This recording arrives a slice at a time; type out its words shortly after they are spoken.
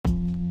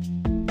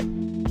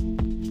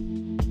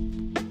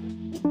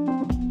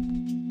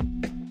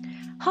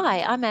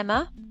Hi, I'm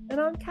Emma.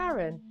 And I'm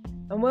Karen,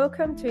 and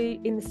welcome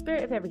to In the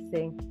Spirit of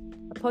Everything,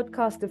 a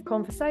podcast of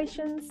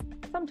conversations,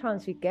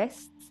 sometimes with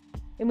guests,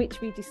 in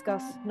which we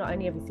discuss not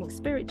only everything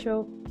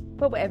spiritual,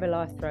 but whatever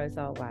life throws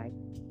our way,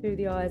 through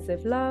the eyes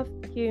of love,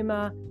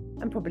 humour,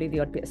 and probably the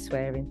odd bit of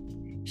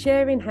swearing,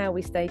 sharing how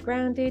we stay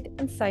grounded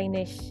and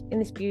sane-ish in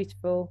this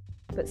beautiful,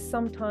 but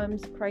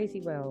sometimes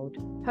crazy world,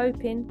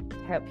 hoping to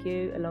help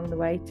you along the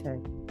way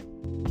too.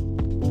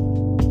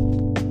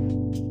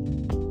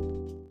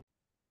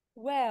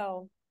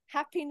 Well,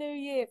 Happy New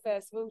Year,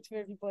 first of all, to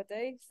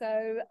everybody. So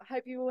I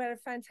hope you all had a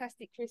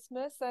fantastic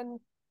Christmas, and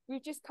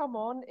we've just come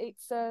on.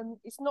 It's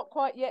not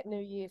quite yet New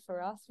Year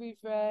for us.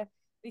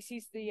 This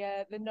is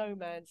the no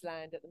man's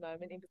land at the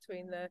moment, in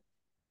between the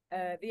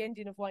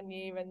ending of one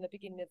year and the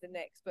beginning of the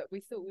next. But we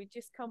thought we'd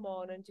just come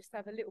on and just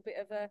have a little bit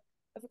of a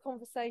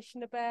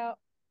conversation about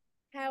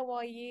how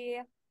our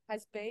year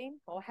has been,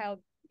 or how,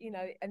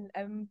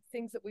 and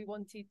things that we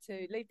wanted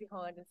to leave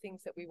behind and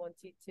things that we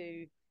wanted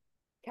to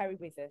carry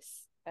with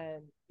us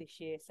this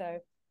year. So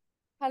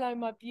hello,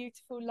 my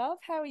beautiful love,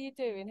 how are you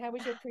doing? How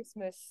was your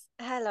Christmas?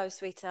 Hello,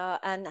 sweetheart,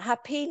 and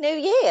Happy New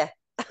Year.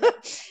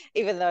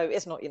 Even though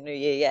it's not your New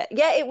Year yet.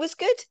 Yeah, it was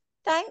good.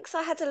 Thanks.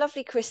 I had a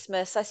lovely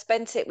Christmas. I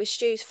spent it with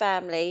Stu's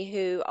family,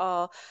 who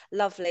are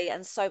lovely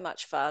and so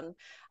much fun.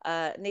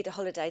 Need a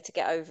holiday to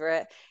get over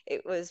it.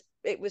 It was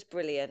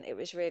brilliant. It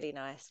was really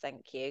nice.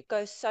 Thank you.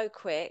 Goes so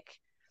quick.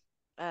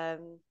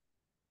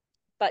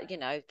 But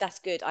that's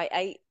good. I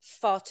ate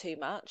far too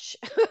much,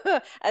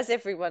 as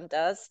everyone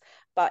does.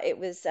 But it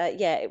was,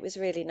 it was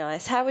really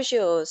nice. How was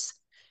yours?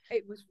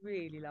 It was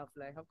really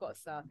lovely, I've got to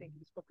say. I think it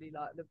was probably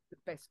like the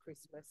best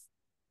Christmas.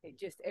 It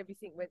just,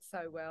 everything went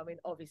so well. I mean,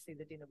 obviously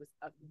the dinner was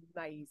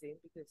amazing,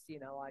 because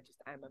I just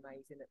am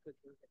amazing at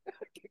cooking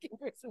cooking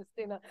Christmas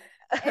dinner.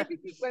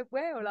 Everything went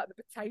well, like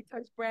the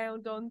potatoes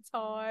browned on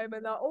time,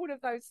 and like all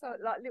of those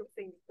like little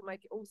things to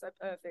make it all so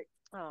perfect.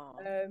 Oh,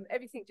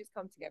 Everything just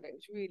come together. It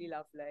was really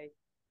lovely,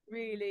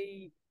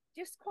 really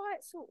just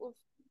quite sort of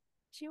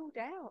chilled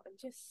out, and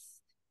just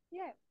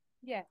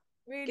yeah,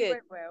 really good.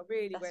 went well,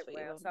 really That's went what you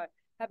well. want. So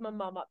had my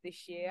mum up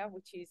this year,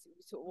 which is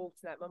sort of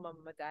alternate, my mum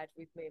and my dad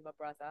with me and my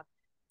brother.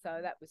 So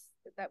that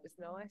was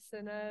nice,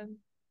 and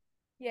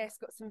yes,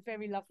 got some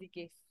very lovely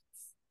gifts.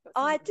 Got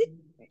some I did.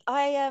 lovely gifts.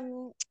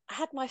 I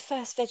had my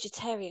first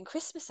vegetarian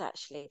Christmas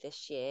actually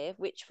this year,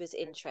 which was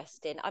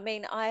interesting. I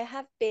mean, I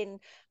have been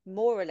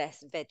more or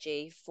less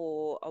veggie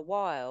for a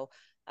while,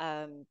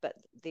 but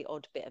the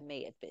odd bit of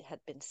meat had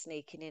been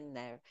sneaking in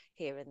there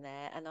here and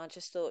there, and I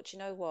just thought, you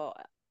know what?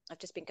 I've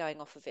just been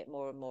going off of it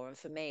more and more, and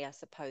for me, I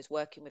suppose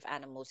working with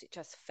animals, it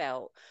just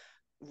felt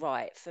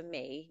right for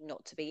me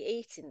not to be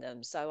eating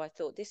them. So I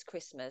thought this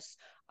Christmas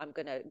I'm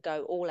going to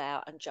go all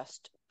out and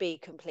just be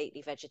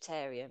completely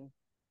vegetarian.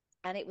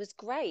 And it was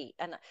great,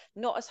 and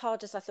not as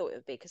hard as I thought it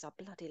would be, because I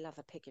bloody love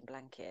a pig in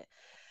blanket.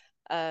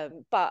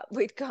 But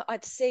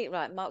I'd seen,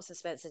 right, Marks and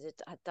Spencer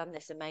had done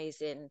this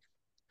amazing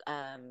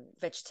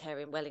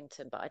vegetarian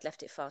Wellington, but I'd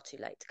left it far too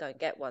late to go and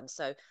get one.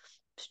 So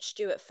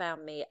Stuart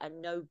found me a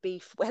no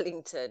beef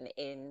Wellington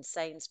in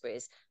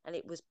Sainsbury's, and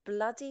it was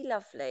bloody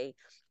lovely.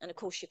 And of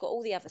course, you got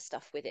all the other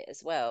stuff with it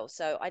as well.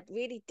 So I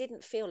really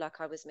didn't feel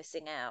like I was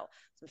missing out.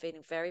 So I'm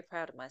feeling very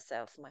proud of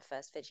myself for my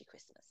first veggie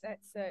Christmas.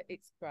 That's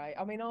it's great.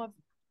 I mean,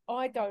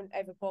 I don't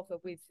ever bother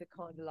with the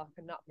kind of like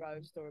a nut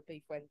roast or a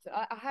beef Wellington.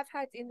 I have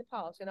had in the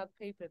past when other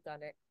people have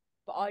done it,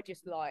 but I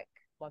just like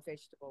my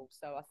vegetables.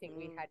 So I think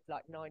we had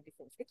like 9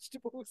 different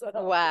vegetables.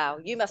 And Wow,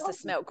 you must have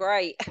smelt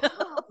great.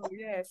 oh,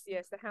 yes,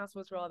 the house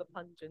was rather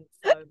pungent.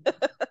 So,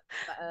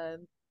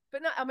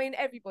 but no, I mean,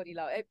 everybody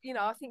like it.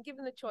 I think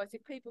given the choice,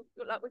 if people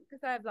like, because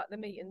they have like the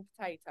meat and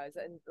potatoes,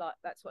 and like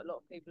that's what a lot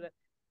of people are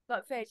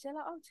like veg. They're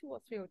like, oh, two or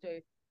three will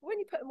do. But when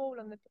you put them all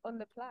on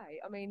the plate,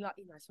 I mean, like,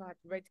 so I had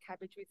red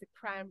cabbage with the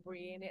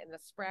cranberry in it, and the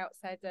sprouts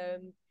had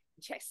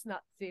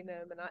chestnuts in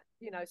them,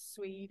 and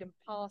swede and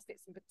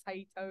parsnips and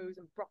potatoes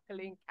and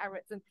broccoli and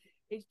carrots, and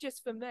it's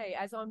just, for me,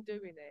 as I'm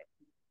doing it,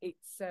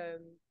 it's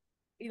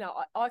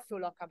I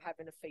feel like I'm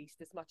having a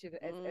feast as much as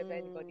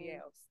anybody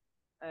else.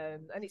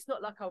 And it's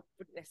not like I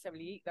wouldn't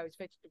necessarily eat those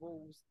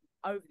vegetables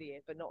over the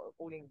year, but not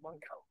all in one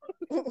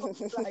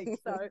plate.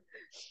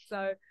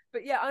 So,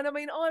 but yeah, and I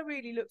mean, I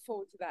really look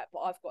forward to that.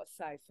 But I've got to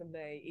say, for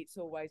me, it's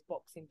always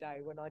Boxing Day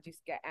when I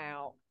just get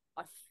out.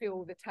 I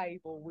fill the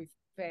table with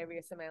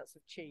various amounts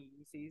of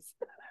cheeses.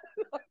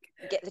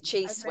 Get the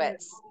cheese And then,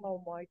 sweats.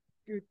 oh my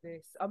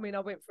goodness! I mean, I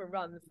went for a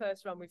run. The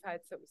first run we've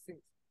had sort of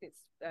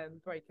since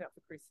breaking up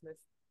for Christmas.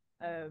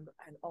 And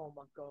oh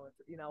my god,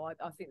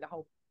 I think the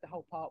whole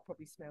park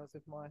probably smells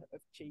of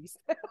cheese.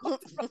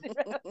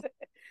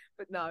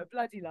 But no,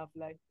 bloody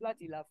lovely.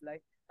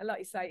 And like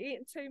you say,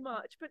 eating too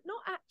much, but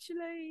not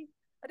actually.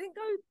 I didn't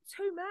go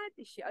too mad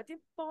this year. I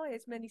didn't buy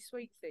as many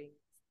sweet things.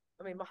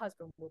 I mean, my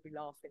husband will be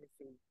laughing if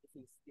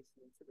he's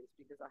listening to this,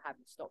 because I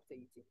haven't stopped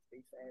eating, to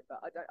be fair. But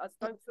I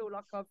don't feel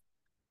like I've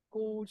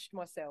gorged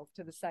myself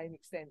to the same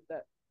extent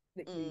that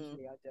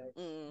usually I do.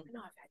 Mm. And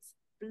I've had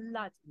some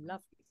bloody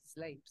lovely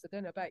sleeps. I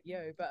don't know about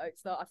you, but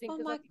it's like I think Oh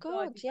because my I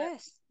God, decided that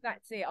yes.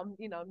 that's it. I'm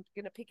going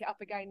to pick it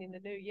up again in the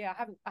new year.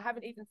 I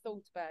haven't even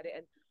thought about it,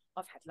 and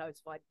I've had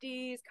loads of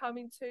ideas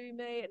coming to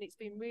me, and it's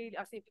been really,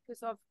 I think,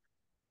 because I've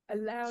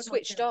allowed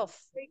Switched myself to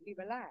off. completely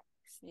relax.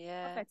 I've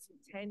Yeah. had some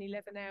 10,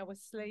 11 hour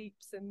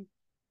sleeps, and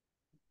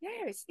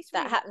yeah, it's That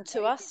really happened to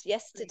amazing us to sleep good.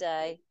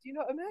 yesterday. Do you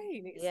know what I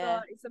mean? It's Yeah.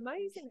 like it's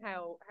amazing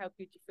how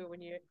good you feel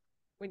when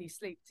you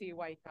sleep till you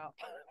wake up,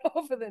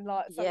 rather than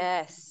like something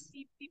Yes.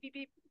 beep, beep, beep,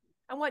 beep.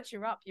 And once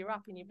you're up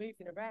and you're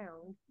moving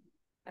around.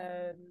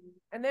 Um,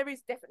 and there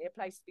is definitely a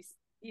place to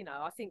be.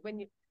 I think when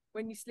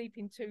you sleep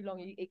in too long,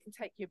 it can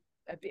take you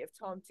a bit of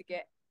time to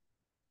get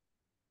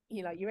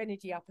your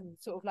energy up and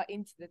sort of like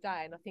into the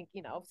day. And I think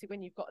obviously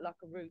when you've got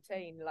like a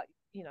routine, like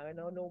in our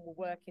normal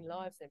working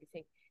lives and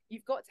everything,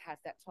 you've got to have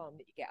that time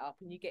that you get up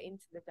and you get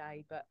into the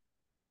day. But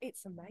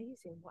it's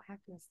amazing what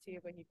happens to you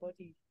when your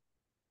body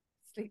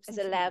sleeps Is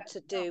until you allowed wake to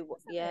up, do,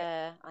 isn't it?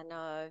 yeah, I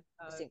know.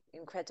 It's So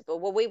incredible.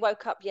 Well, we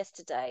woke up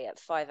yesterday at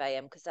 5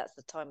 a.m. because that's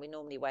the time we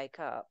normally wake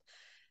up.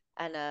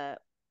 And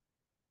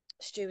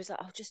Stu was like,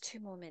 oh, just 2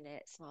 more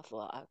minutes. And I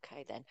thought,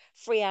 okay, then.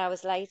 3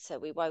 hours later,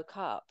 we woke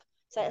up.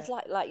 So yeah. it's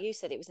like you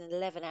said, it was an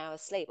 11-hour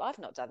sleep. I've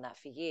not done that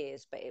for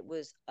years, but it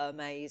was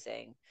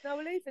amazing. No,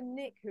 well, even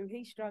Nick, who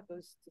he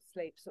struggles to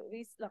sleep, sort of,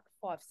 he's like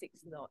a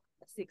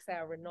 6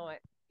 hour a night.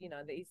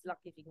 That he's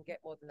lucky if he can get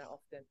more than that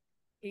often.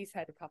 He's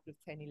had a couple of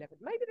 10, 11.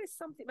 Maybe there's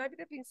something. Maybe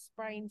they've been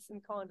spraying some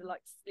kind of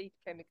like sleep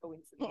chemical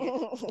into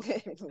the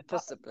air.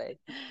 Possibly.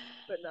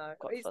 But no,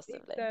 Quite it's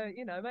possibly.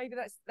 maybe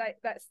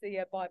that's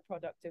the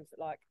byproduct of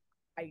like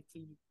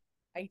 80,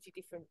 80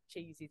 different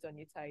cheeses on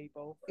your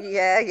table.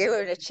 Yeah, you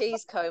were in a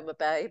cheese coma,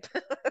 babe.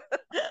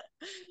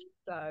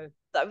 So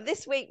So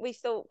this week we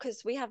thought,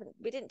 because we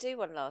didn't do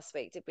one last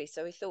week, did we?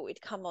 So we thought we'd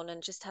come on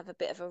and just have a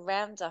bit of a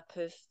roundup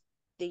of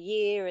the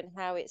year and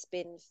how it's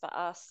been for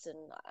us,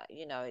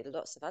 and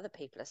lots of other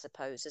people, I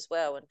suppose, as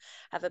well, and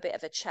have a bit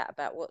of a chat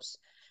about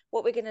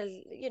what we're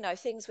gonna,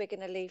 things we're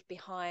gonna leave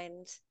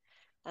behind,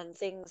 and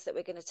things that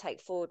we're going to take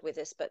forward with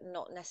us, but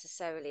not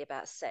necessarily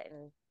about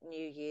setting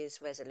New Year's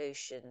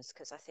resolutions,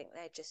 because I think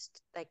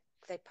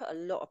they put a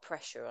lot of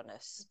pressure on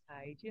us.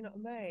 hey, do you know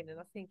what I mean? And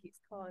I think it's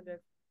kind of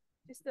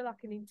just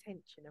like an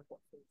intention of what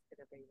things are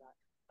going to be like.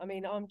 I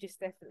mean, I'm just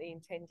definitely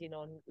intending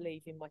on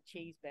leaving my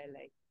cheese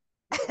belly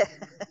in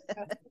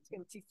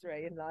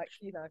 2023 and like,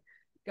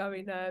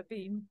 going,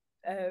 being,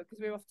 because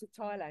we're off to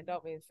Thailand,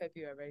 aren't we, in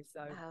February? So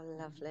How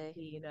lovely.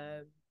 being,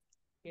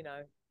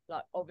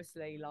 like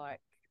obviously like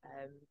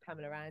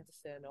Pamela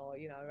Anderson or,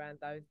 around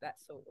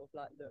that sort of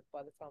like look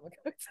by the time I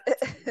go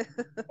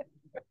to.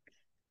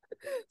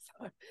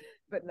 So,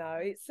 but no,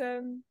 it's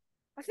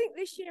I think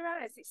this year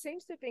it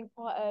seems to have been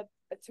quite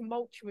a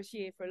tumultuous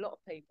year for a lot of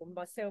people,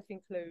 myself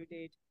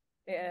included.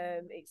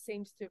 It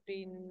seems to have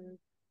been,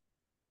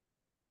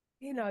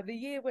 the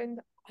year when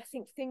I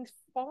think things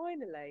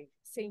finally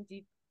seemed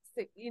it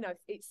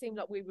seemed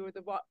like we were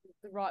the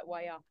right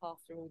way up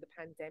after all the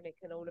pandemic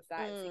and all of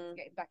that, and things Mm.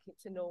 getting back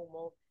into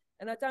normal.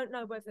 And I don't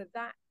know whether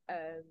that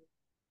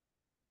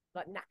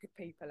like knackered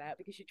people out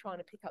because you're trying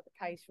to pick up the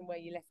pace from where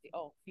you left it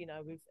off,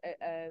 with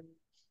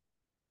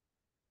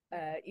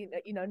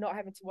not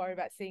having to worry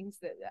about things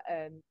that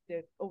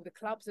all the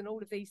clubs and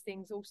all of these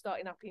things all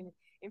starting up in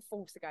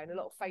force again, a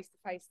lot of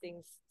face-to-face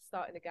things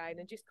starting again,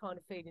 and just kind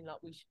of feeling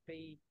like we should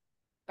be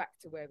back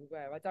to where we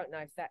were. I don't know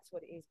if that's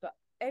what it is, but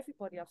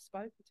everybody I've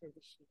spoken to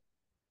this year,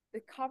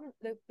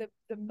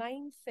 the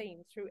main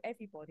theme through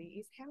everybody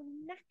is how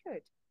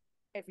knackered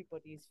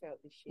everybody has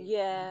felt this year.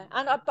 Yeah,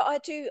 and but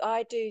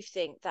I do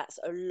think that's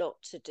a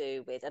lot to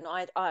do with, and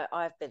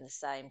I've been the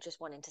same, just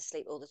wanting to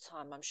sleep all the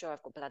time. I'm sure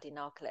I've got bloody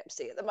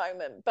narcolepsy at the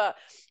moment, but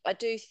I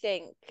do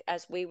think,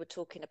 as we were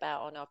talking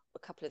about on a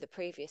couple of the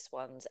previous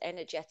ones,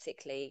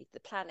 energetically,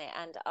 the planet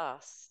and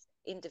us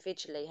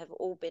individually have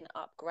all been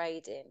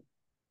upgrading,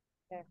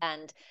 Yeah,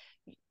 and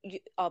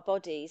our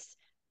bodies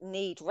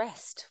need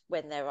rest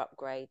when they're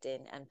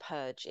upgrading and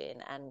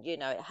purging, and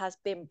it has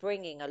been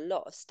bringing a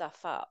lot of stuff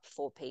up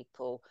for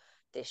people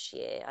this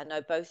year. I know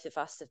both of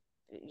us have,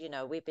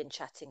 we've been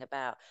chatting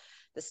about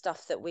the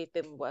stuff that we've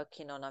been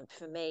working on, and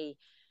for me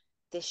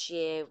this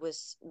year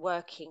was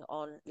working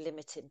on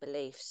limiting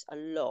beliefs a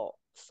lot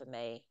for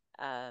me.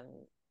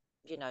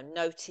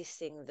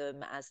 Noticing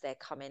them as they're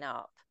coming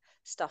up,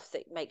 stuff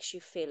that makes you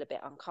feel a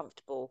bit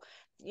uncomfortable,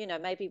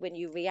 maybe when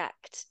you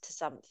react to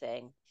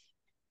something,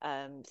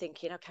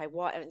 thinking, okay,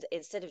 why,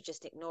 instead of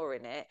just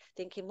ignoring it,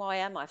 thinking, why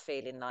am I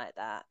feeling like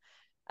that?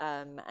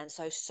 And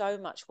so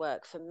much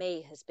work for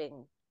me has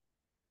been,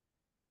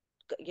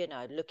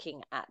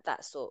 looking at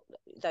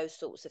those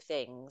sorts of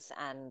things,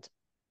 and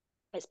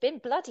it's been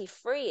bloody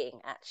freeing,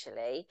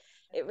 actually.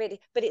 It really,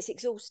 but it's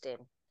exhausting.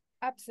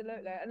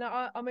 absolutely. And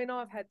I mean,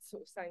 I've had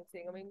sort of same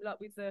thing. I mean, like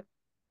with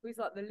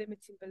like the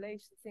limiting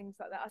beliefs and things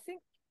like that. I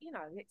think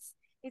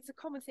it's a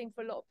common thing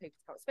for a lot of people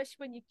to come, especially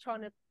when you're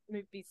trying to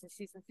move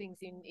businesses and things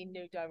in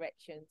new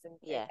directions and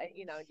Yeah.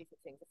 and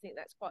different things. I think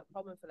that's quite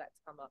common for that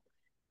to come up.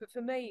 But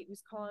for me, it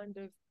was kind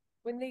of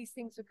when these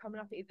things were coming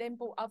up, it then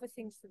brought other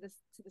things to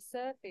the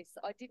surface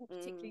that I didn't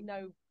particularly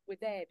know were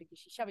there,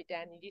 because you shove it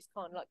down and you just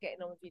kind of like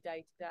getting on with your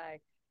day to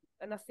day.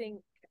 And I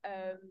think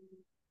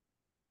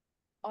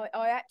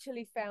I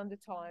actually found the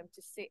time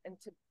to sit and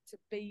to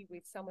be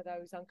with some of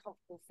those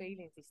uncomfortable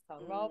feelings this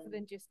time, rather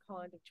than just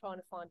kind of trying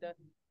to find a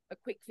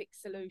quick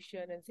fix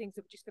solution and things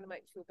that were just going to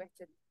make me feel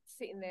better.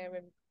 Sitting there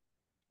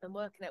and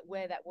working out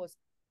where that was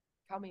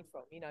coming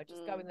from, you know,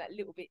 just going that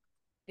little bit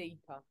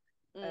deeper.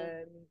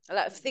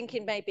 Like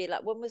thinking maybe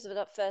like, when was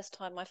the first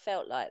time I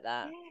felt like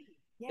that?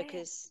 Yeah.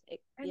 Because you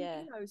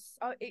know,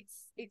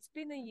 it's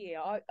been a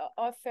year.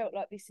 I felt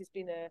like this has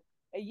been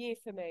a year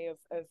for me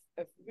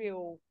of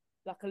real,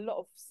 like a lot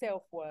of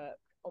self work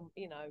on,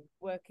 you know,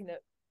 working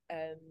at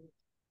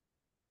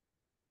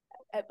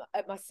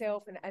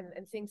myself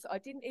and things that I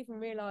didn't even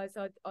realize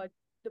I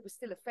that was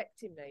still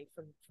affecting me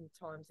from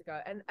times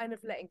ago, and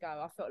of letting go.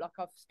 I felt like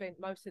I've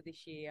spent most of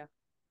this year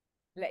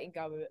letting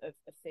go of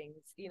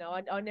things. You know,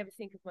 I never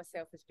think of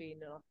myself as being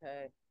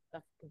like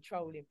a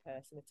controlling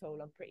person at all.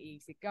 I'm pretty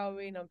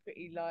easygoing. I'm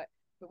pretty like,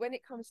 but when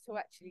it comes to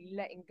actually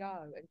letting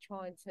go and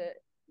trying to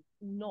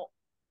not,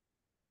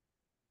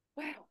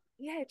 well,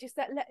 yeah, just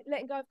that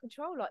letting go of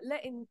control, like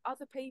letting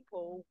other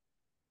people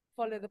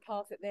follow the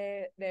path that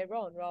they're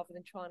on, rather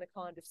than trying to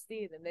kind of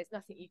steer them. There's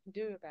nothing you can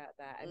do about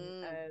that.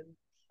 And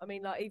I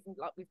mean, like even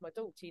like with my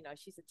daughter, you know,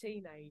 she's a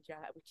teenager,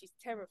 which is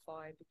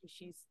terrifying, because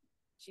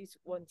she's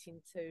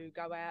wanting to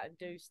go out and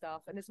do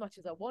stuff, and as much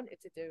as I wanted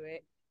to do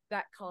it,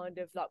 that kind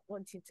of like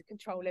wanting to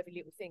control every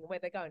little thing and where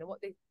they're going and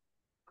what they,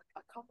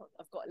 I can't,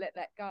 I've got to let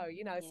that go,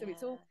 you know. So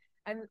it's all,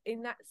 and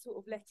in that sort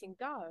of letting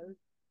go,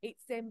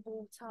 it's then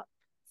brought up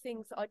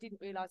things that I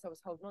didn't realize I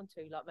was holding on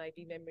to, like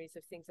maybe memories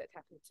of things that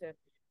happened to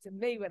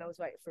me when I was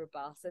waiting for a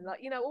bus, and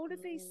like, you know, all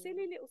of these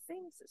silly little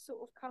things that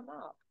sort of come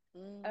up.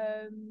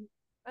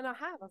 And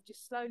I've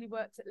just slowly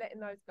worked at letting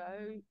those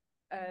go,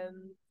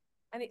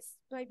 and it's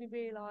made me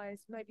realize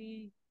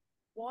maybe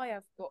why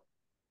I've got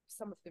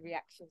some of the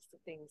reactions to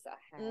things that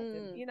I had,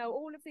 and you know,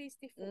 all of these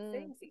different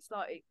things. It's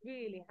like, it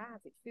really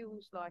has, it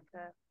feels like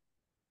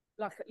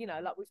you know,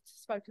 like we've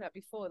spoken about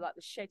before, like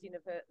the shedding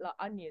of like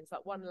onions,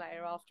 like one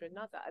layer after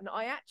another. And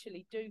I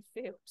actually do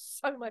feel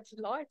so much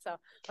lighter.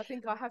 I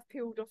think I have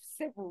peeled off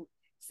several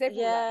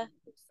layers,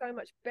 so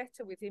much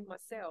better within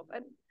myself.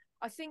 And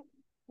I think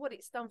what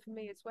it's done for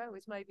me as well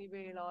is made me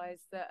realize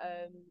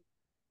that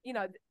you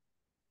know,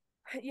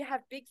 you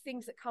have big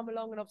things that come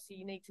along, and obviously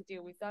you need to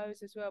deal with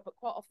those as well, but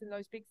quite often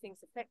those big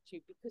things affect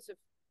you because of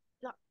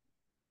like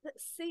that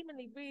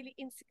seemingly really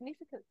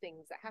insignificant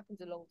things that happened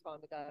a long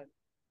time ago.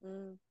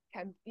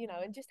 Can, you know,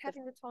 and just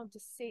having the time to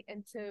sit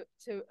and to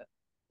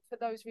for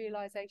those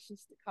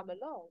realizations to come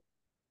along,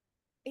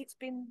 it's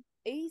been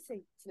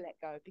easy to let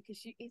go, because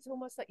it's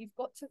almost like you've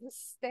got to the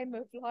stem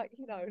of, like,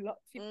 you know, like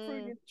if you're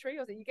pruning a tree or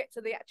something, you get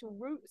to the actual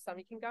root of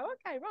something, you can go,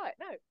 okay, right,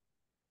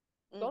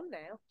 no, gone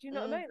now. Do you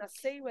know what I mean? I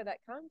see where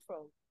that came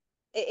from.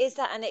 It is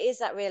that, and it is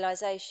that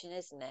realization,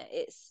 isn't it?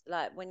 It's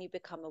like when you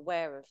become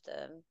aware of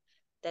them,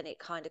 then it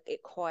kind of, it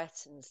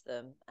quietens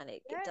them, and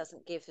it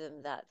doesn't give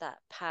them that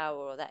power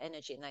or that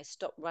energy, and they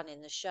stop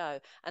running the show.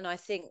 And I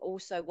think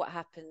also what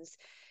happens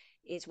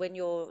is when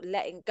you're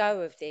letting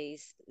go of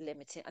these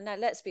limiting, and now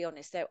let's be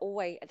honest, they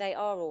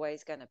are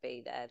always going to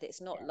be there.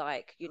 It's not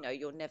like, you know,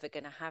 you're never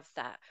going to have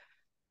that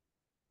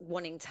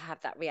wanting to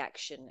have that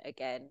reaction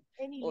again,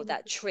 or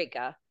that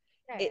trigger.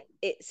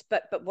 It's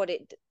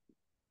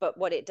but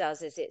what it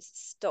does is it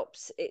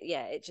stops it.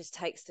 It just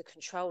takes the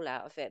control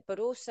out of it, but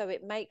also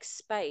it makes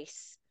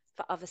space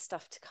for other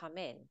stuff to come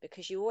in,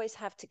 because you always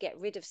have to get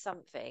rid of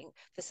something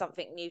for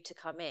something new to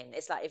come in.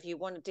 It's like, if you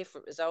want a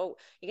different result,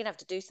 you're gonna have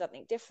to do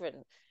something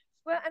different.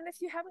 Well, and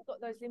if you haven't got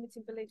those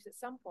limiting beliefs at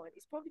some point,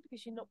 it's probably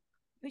because you're not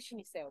pushing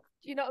yourself.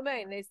 Do you know what I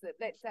mean? There's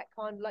that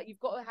kind of, like, you've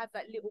got to have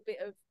that little bit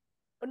of,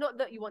 or not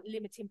that you want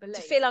limiting beliefs,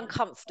 to feel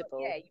uncomfortable.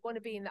 You want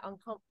to be in that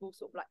uncomfortable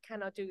sort of like,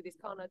 can I do this?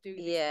 Can't I do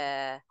this?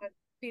 Yeah. And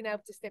being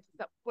able to step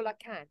up, well, I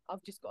can.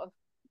 I've just got to.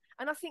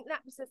 And I think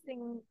that was the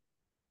thing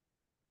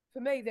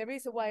for me. There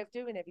is a way of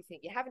doing everything.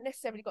 You haven't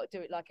necessarily got to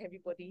do it like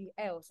everybody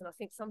else. And I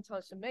think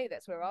sometimes for me,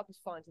 that's where I was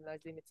finding those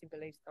limiting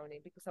beliefs coming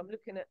in, because I'm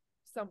looking at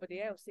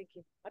somebody else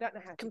thinking, I don't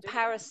know how to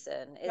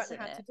comparison, do it. I don't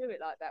know how to do it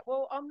like that.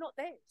 Well, I'm not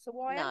there, so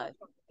why am I trying to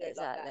do it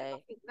like that? And I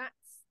think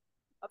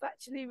I've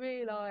actually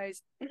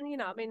realised, you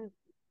know, I mean,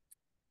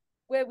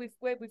 where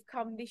we've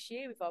come this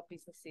year with our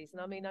businesses,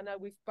 and I mean, I know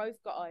we've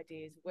both got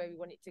ideas of where we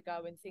want it to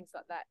go and things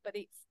like that, but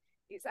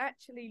it's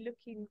actually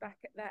looking back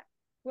at that.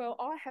 Well,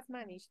 I've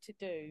managed to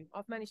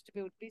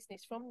build a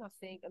business from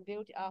nothing and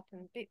build it up,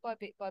 and bit by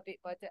bit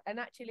and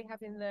actually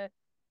having the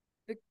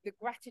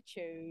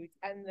gratitude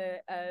and the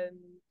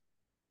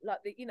like,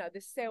 the, you know,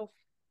 the self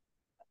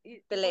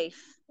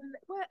belief,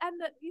 well, and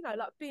that, you know,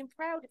 like being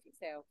proud of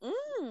yourself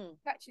to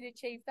actually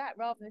achieve that,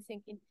 rather than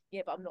thinking,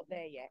 yeah, but I'm not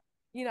there yet,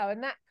 you know.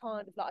 And that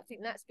kind of, like, I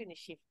think that's been a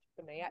shift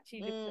for me,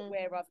 actually looking at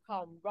where I've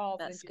come,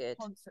 rather than just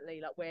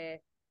constantly like where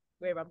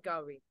I'm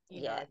going,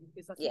 you know,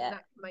 because I think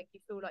that can make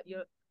you feel like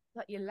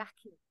you're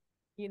lacking.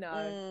 you know.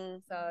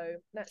 Mm. So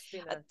that's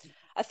been I, a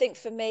I think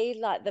for me,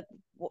 like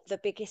the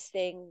biggest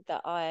thing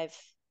that I've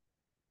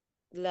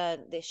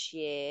learned this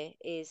year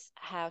is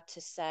how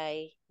to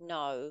say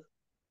no,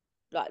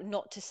 like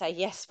not to say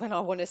yes when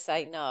I want to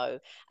say no.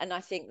 And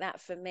I think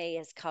that for me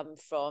has come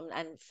from,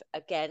 and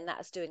again,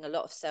 that's doing a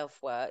lot of self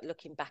work,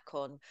 looking back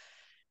on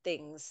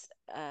things,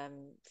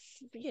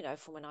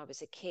 from when I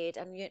was a kid,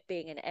 and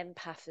being an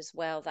empath as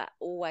well, that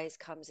always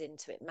comes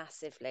into it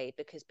massively,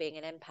 because being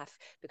an empath,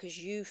 because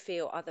you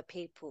feel other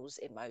people's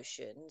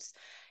emotions,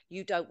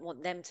 you don't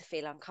want them to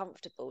feel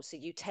uncomfortable, so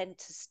you tend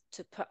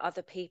to put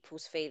other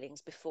people's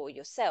feelings before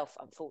yourself,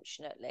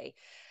 unfortunately,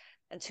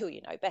 until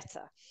you know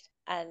better.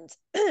 And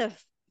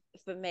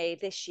for me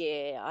this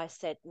year, I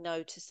said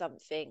no to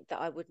something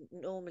that I wouldn't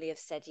normally have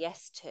said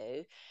yes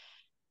to,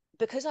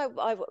 because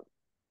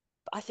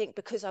I think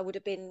because I would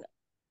have been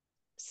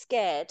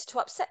scared to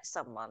upset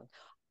someone.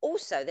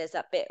 Also, there's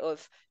that bit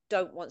of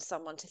don't want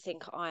someone to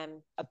think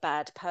I'm a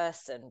bad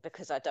person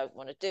because I don't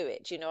want to do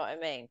it. Do you know what I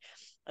mean?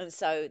 And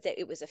so that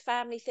it was a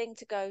family thing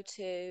to go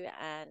to,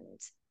 and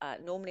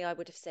normally I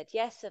would have said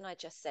yes, and I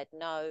just said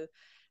no.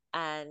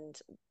 And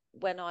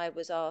when I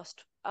was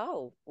asked,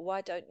 "Oh,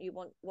 why don't you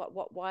want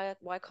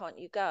why can't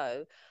you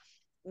go?"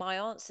 My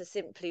answer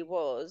simply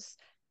was,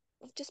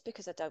 "Well, just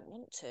because I don't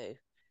want to."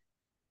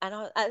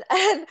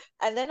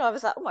 And then I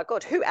was like, oh my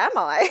god, who am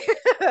I?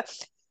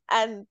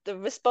 And the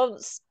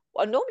response,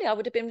 well, normally I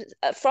would have been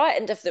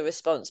frightened of the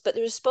response, but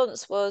the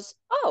response was,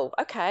 oh,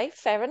 okay,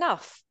 fair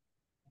enough.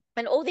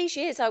 And all these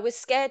years I was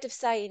scared of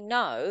saying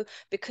no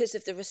because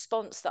of the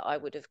response that I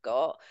would have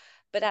got,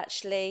 but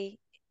actually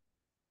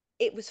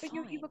it was but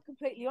you fine. were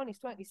completely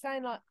honest, weren't you?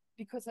 Saying like,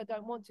 because I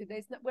don't want to.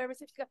 There's no.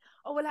 Whereas if you go,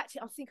 oh well,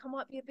 actually, I think I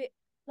might be a bit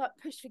like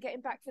pushed for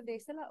getting back for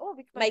this. They're like, oh,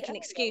 we can make it Making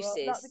earlier,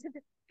 or like excuses.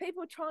 because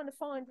people are trying to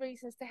find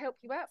reasons to help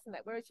you out from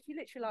that. Whereas if you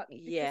literally like,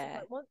 because I Yeah,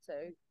 don't want to,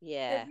 there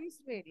yeah,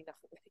 is really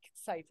nothing they can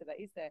say to that,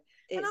 is there?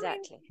 And I mean,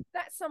 exactly.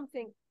 that's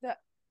something that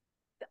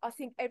I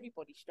think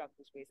everybody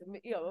struggles with,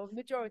 you know, a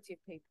majority of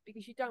people,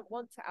 because you don't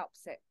want to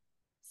upset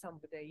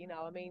somebody. You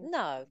know, I mean,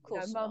 No, of you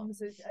know, course not.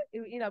 mums,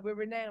 you know, we're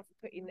renowned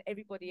for putting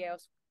everybody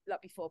else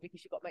like before,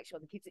 because you've got to make sure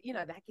the kids, you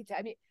know, the kids.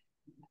 I mean,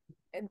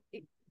 and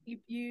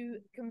you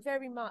can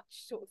very much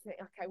sort of think,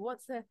 okay,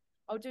 once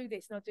I'll do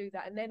this and I'll do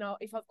that, and then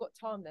if I've got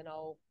time, then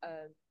I'll,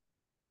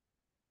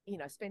 you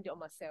know, spend it on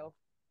myself.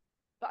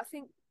 But I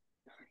think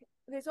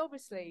there's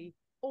obviously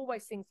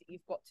always things that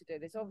you've got to do.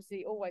 There's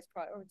obviously always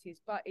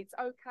priorities, but it's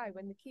okay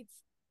when the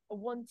kids are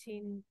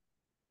wanting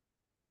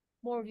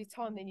more of your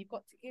time than you've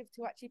got to give,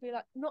 to actually be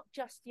like, not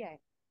just yet,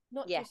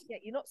 not Yeah, just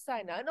yet. You're not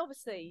saying that, and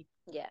obviously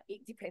yeah.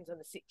 it depends on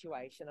the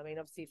situation. I mean,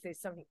 obviously, if there's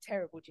something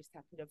terrible just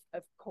happened,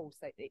 of course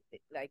they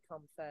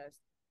come first,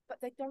 but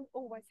they don't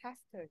always have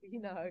to.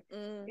 You know,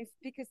 Mm, it's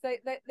because they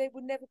there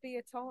will never be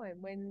a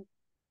time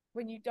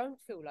when you don't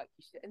feel like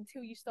you should,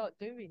 until you start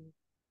doing,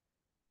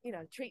 you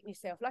know, treating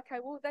yourself like, okay,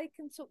 well, they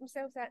can sort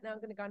themselves out now. I'm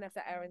going to go and have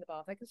that hour in the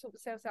bath. They can sort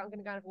themselves out. I'm going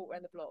to go and have a walk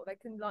around the block. They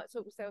can like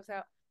sort themselves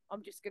out.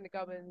 I'm just going to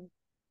go and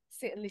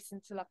sit and listen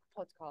to like a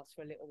podcast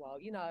for a little while,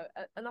 you know.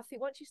 And I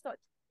think once you start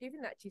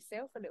giving that to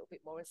yourself a little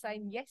bit more and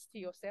saying yes to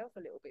yourself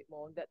a little bit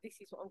more, and that this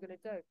is what I'm going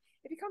to do,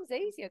 it becomes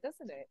easier,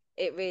 doesn't it?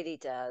 it really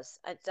does.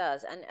 It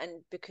does. And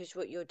because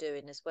what you're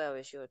doing as well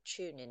is you're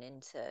tuning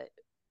into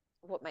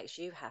what makes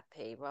you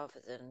happy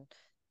rather than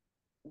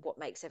what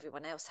makes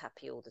everyone else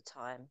happy all the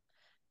time.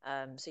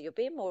 So you're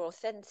being more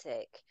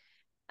authentic.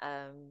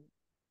 Um,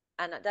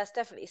 and that's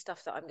definitely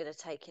stuff that I'm going to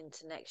take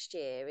into next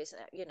year. Is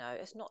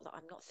it's not that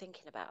I'm not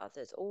thinking about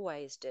others,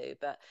 always do,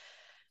 but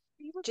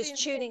You would be just in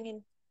the tuning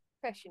in.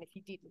 profession if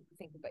you didn't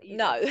think about, you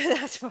know. No,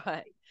 that's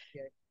right.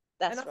 Yeah.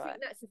 And I That's think right.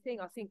 that's the thing.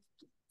 I think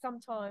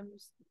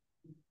sometimes,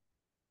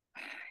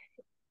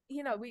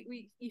 you know,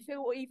 we you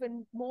feel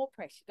even more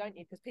pressure, don't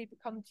you? Because people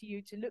come to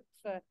you to look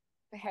for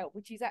help,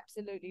 which is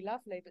absolutely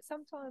lovely. But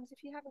sometimes,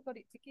 if you haven't got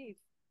it to give,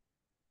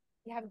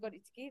 you haven't got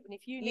it to give. And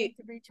if you You, need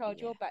to recharge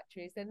yeah, your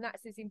batteries, then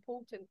that's as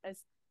important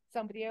as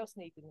somebody else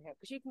needing help,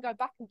 because you can go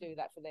back and do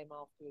that for them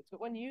afterwards.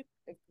 But when you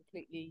have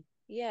completely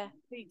yeah.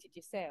 depleted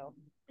yourself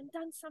and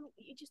done something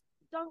that you just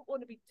don't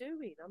want to be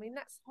doing, I mean,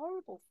 that's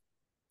horrible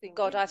thing,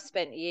 God, you know. I've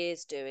spent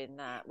years doing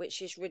that,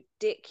 which is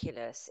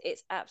ridiculous.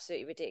 It's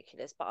absolutely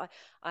ridiculous. But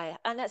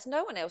and that's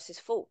no one else's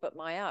fault but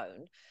my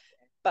own.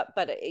 But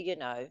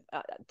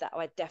that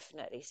I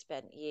definitely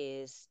spent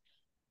years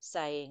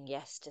saying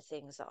yes to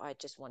things that I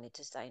just wanted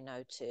to say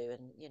no to,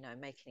 and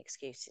making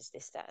excuses,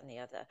 this, that, and the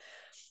other.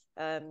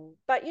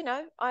 But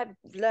I've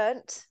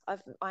learnt.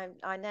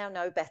 I now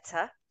know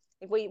better.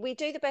 We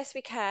do the best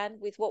we can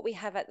with what we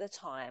have at the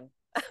time.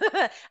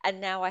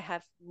 And now I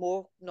have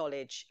more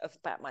knowledge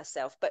about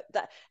myself, but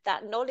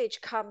that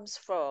knowledge comes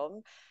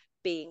from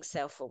being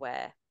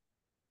self-aware,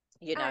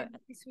 you know And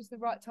this was the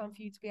right time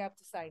for you to be able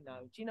to say no.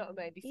 Do you know what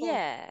I mean? Before,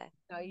 yeah,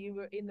 you know, you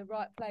were in the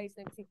right place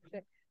and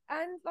everything.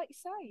 And like you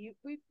say,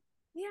 we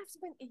have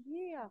spent a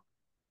year,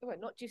 well,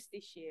 not just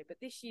this year, but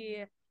this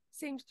year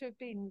seems to have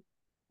been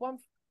one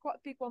quite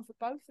a big one for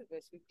both of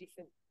us, with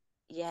different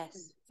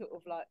Yes. sort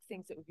of like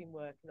things that we've been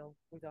working on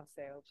with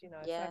ourselves, you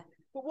know. So, Yeah.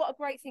 but what a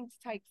great thing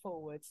to take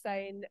forward,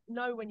 saying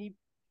no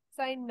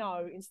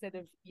instead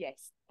of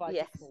yes by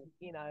Yes. default,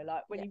 you know,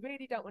 like when Yeah. you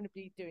really don't want to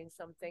be doing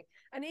something.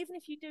 And even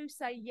if you do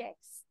say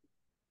yes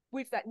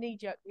with that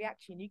knee-jerk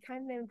reaction, you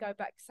can then go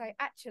back and say,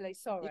 actually, You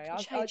sorry, can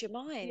change your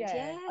mind.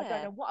 yeah, I don't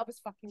Yeah. know what I was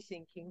fucking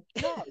thinking.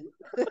 No.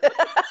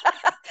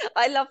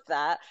 I love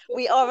that.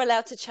 We are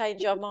allowed to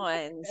change our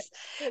minds.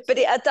 That's But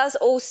right. it does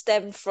all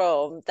stem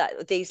from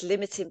that these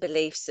limiting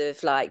beliefs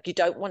of like you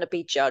don't want to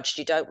be judged,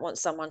 you don't want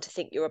someone to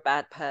think you're a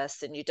bad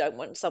person, you don't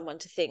want someone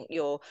to think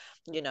you're,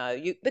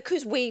 you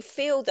because we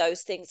feel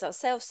those things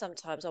ourselves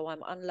sometimes. Oh,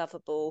 I'm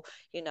unlovable,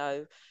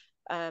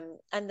 and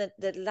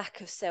the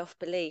lack of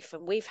self-belief,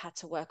 and we've had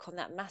to work on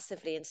that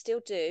massively and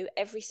still do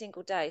every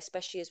single day,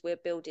 especially as we're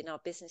building our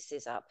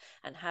businesses up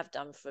and have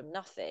done from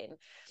nothing.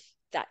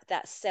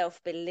 That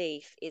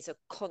self-belief is a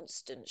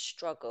constant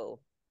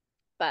struggle,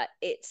 but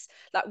it's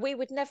like we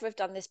would never have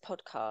done this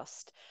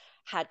podcast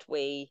had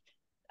we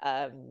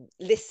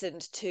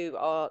listened to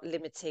our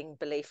limiting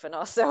belief and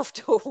our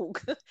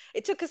self-talk.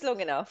 It took us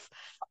long enough.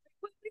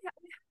 We had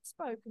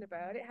spoken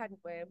about it, hadn't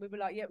we? And we were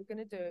like, yeah, we're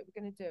going to do it.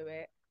 We're going to do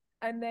it.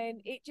 And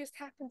then it just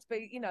happened to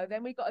be, you know,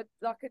 then we got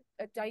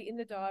a date in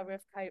the diary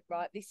of, okay,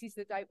 right, this is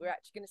the date we're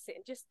actually going to sit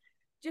and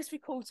just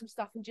record some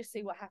stuff and just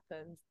see what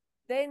happens.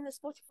 Then the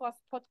Spotify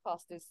for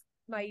podcasters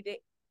made it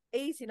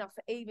easy enough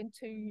for even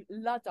two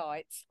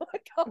Luddites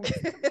like us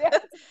to be able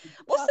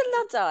What's a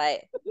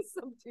Luddite?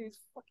 somebody who's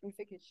fucking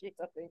thick as shit,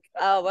 I think.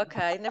 Oh,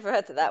 okay, never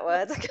heard of that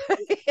word. Okay.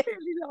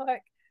 Really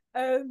like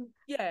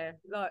yeah,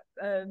 like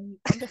I'm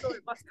sure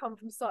it must come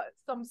from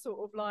some sort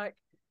of like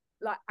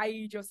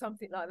age or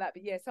something like that,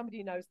 but yeah, somebody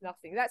who knows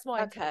nothing. That's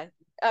my Okay. intention.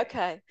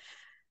 Okay.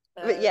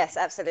 But um yes,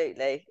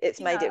 absolutely, it's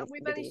you know, made it and we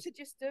really managed to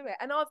easy. just do it,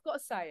 and I've got to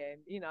say,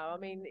 you know, I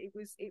mean, it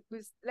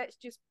was let's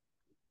just,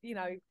 you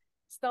know,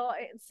 start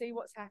it and see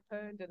what's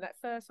happened. And that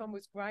first one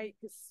was great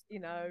because, you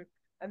know,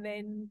 and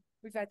then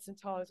we've had some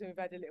times when we've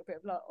had a little bit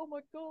of like, oh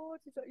my god,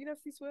 is that, you know,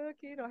 if this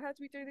working, or how do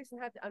we do this,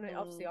 and how, I mean,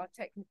 obviously our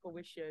technical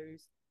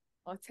issues,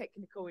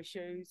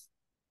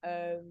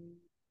 um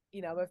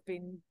you know, have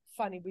been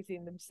funny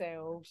within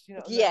themselves, you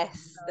know what I mean?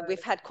 Yes,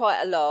 we've had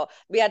quite a lot.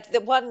 We had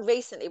the one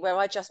recently where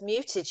I just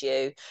muted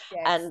you,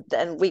 Yes. and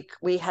then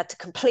we had to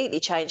completely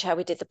change how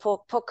we did the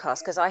podcast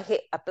because I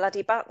hit a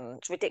bloody button.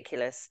 It's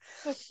ridiculous.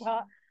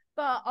 but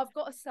but I've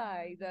got to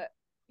say that,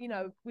 you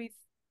know, with,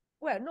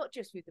 well, not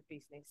just with the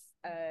business,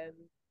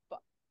 but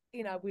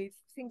you know, with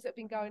things that have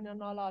been going on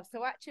in our lives,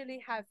 so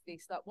actually have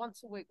this like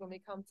once a week when we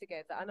come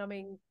together. And I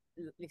mean,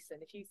 listen,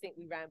 if you think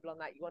we ramble on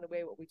that, you want to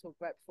hear what we talk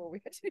about before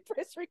we actually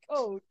press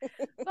record.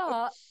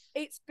 But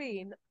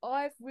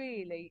I've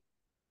really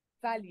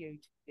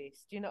valued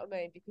this. Do you know what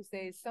I mean? Because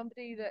there's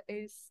somebody that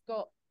has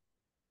got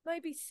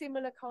maybe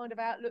similar kind of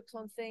outlooks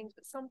on things,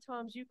 but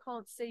sometimes you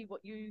can't see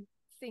what you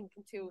think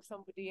until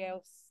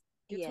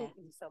you're Yeah,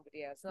 talking to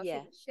somebody else. And I yeah,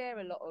 think we share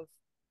a lot of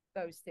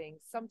those things.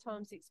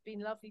 Sometimes it's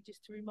been lovely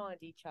just to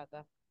remind each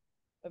other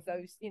of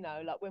those, you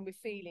know, like when we're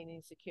feeling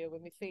insecure,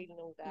 when we're feeling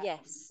all that,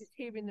 yes, just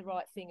hearing the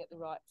right thing at the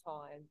right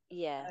time.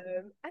 yeah.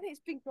 And it's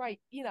been great,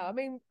 you know. I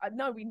mean, I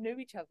know we knew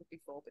each other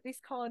before, but this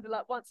kind of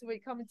like once a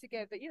week coming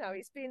together, you know,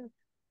 it's been,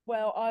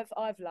 well,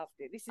 I've loved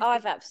it. This has been,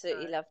 I've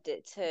absolutely loved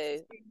it this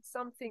has too. been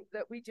something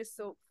that we just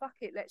thought, fuck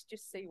it, let's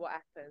just see what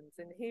happens.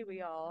 And here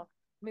we are.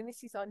 I mean,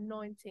 this is our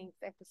 19th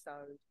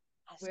episode.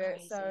 That's Where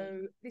crazy.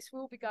 so this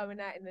will be going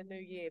out in the new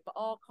year, but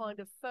our kind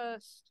of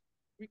first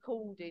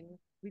recording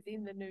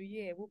within the new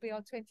year will be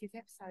our 20th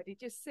episode. It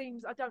just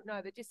seems, I don't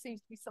know, there just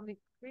seems to be something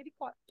really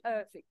quite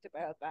perfect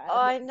about that.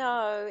 I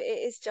know it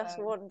is just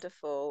Um,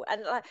 wonderful,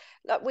 and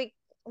like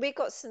we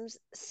got some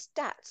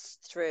stats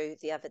through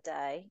the other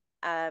day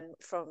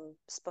from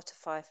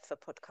Spotify for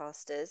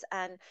podcasters,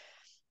 and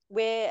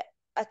we're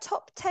a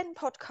top 10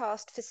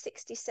 podcast for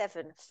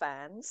 67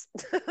 fans,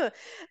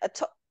 a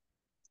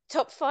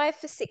top 5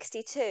 for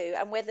 62,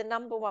 and we're the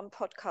number one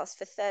podcast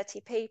for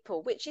 30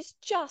 people, which is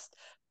just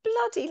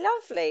bloody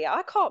lovely.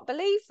 I can't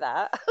believe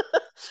that.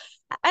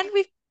 And it,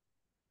 we've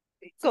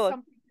it's gone.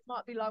 something that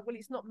might be like, well,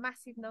 it's not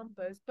massive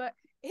numbers, but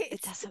It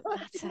it's doesn't like,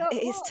 you matter. know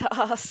It is what? to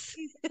us.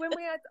 When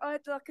I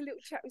had like a little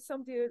chat with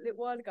somebody a little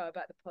while ago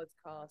about the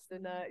podcast,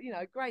 and you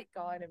know, great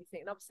guy and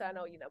everything, and I'm saying,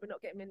 oh, you know, we're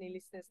not getting many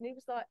listeners, and he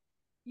was like,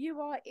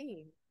 you are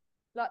in,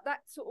 like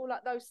that sort of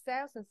like those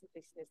thousands of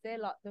listeners, they're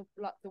like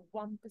the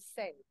 1%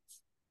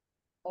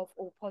 of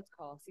all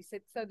podcasts. He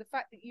said, so the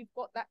fact that you've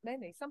got that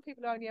many, some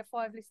people only have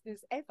 5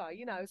 listeners ever,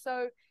 you know,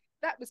 so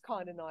that was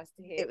kind of nice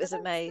to hear. It But was those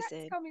stats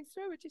amazing. coming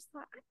through are just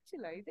like,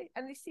 actually,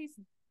 and this is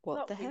What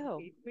not the week hell?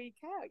 in, week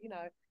out, you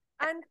know.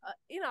 And,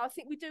 you know, I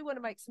think we do want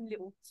to make some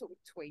little sort of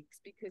tweaks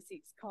because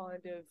it's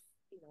kind of,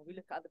 you know, we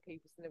look at other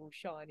people's and they're all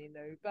shiny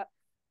new, but,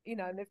 you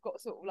know, and they've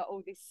got sort of like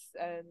all this,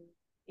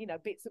 you know,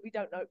 bits that we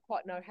don't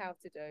quite know how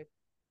to do.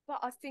 But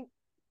I think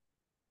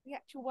the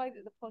actual way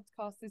that the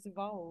podcast has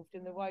evolved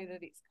and the way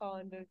that it's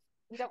kind of,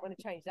 we don't want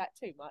to change that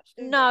too much,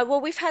 do No, we?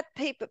 well, we've had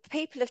people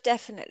have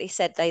definitely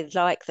said they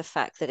like the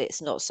fact that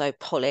it's not so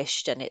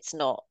polished and it's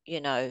not,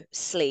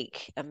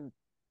 sleek and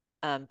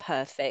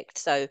perfect.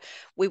 So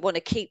we want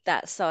to keep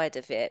that side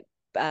of it.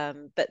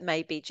 But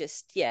maybe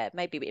just, yeah,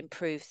 maybe we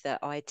improve the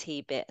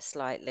IT bit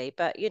slightly.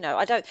 But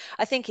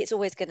I think it's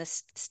always going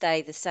to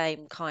stay the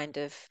same kind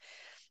of,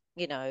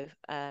 you know,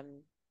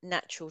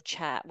 natural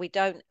chat. We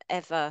don't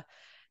ever,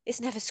 it's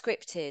never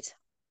scripted,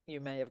 you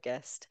may have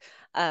guessed.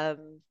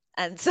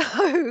 And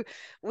so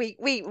we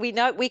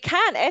know we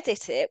can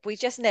edit it, we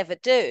just never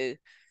do.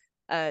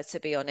 To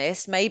be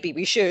honest. Maybe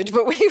we should,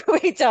 but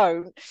we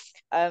don't.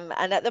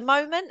 And at the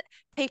moment,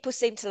 people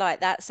seem to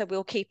like that, so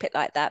we'll keep it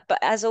like that. But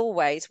as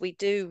always, we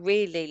do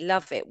really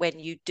love it when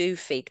you do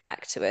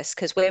feedback to us,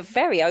 because we're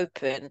very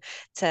open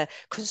to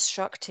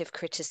constructive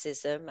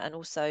criticism, and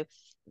also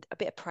a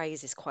bit of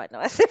praise is quite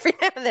nice every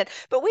now and then.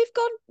 But we've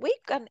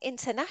gone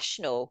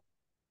international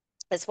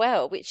as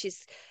well, which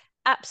is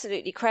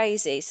absolutely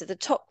crazy. So the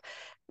top,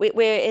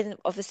 we're in,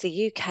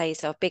 obviously UK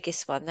is our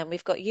biggest one. Then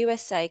we've got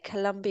USA,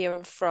 Colombia,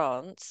 and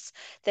France.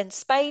 Then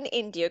Spain,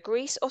 India,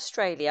 Greece,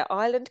 Australia,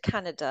 Ireland,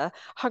 Canada,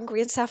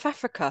 Hungary, and South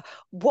Africa.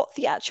 What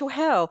the actual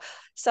hell?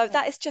 So Yeah.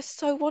 that is just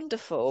so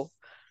wonderful.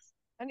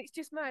 And it's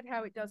just mad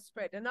how it does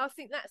spread. And I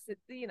think that's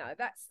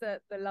that's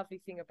the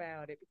lovely thing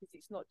about it, because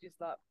it's not just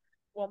like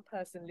one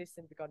person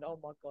listened and gone, oh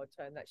my God,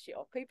 turn that shit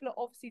off. People are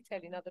obviously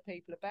telling other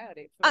people about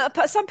it for it.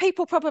 But some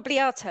people probably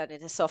are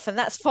turning us off, and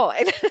that's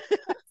fine.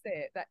 That's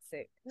it. That's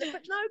it.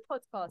 But no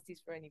podcast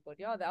is for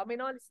anybody, are there? I mean,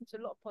 I listen to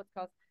a lot of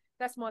podcasts.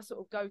 That's my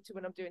sort of go-to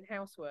when I'm doing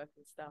housework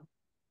and stuff.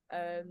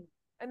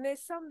 And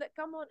there's some that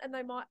come on and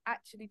they might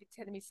actually be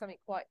telling me something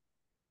quite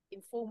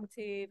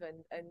informative,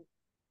 and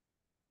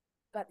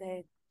but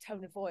their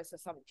tone of voice or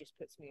something just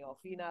puts me off,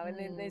 And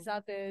then there's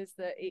others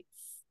that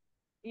it's,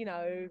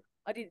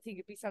 I didn't think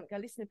it'd be something I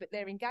listen to, but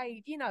they're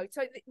engaged,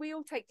 So we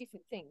all take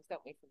different things,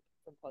 don't we,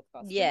 from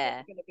podcasts? We're never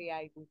Yeah. going to be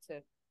able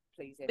to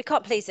please We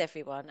can't everybody. please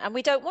everyone, and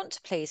we don't want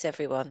to please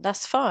everyone.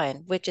 That's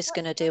fine. We're just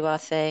going to do our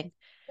thing.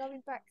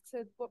 Going back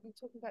to what we were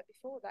talking about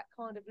before, that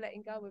kind of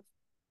letting go of,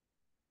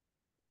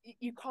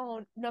 you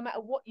can't, no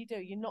matter what you do,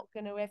 you're not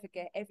going to ever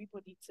get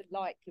everybody to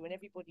like you and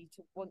everybody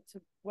to want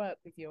to work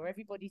with you, or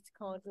everybody to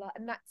kind of like,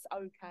 and that's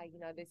okay.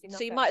 There's enough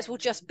So you out might as there. well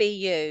just be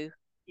you,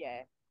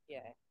 Yeah,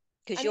 yeah.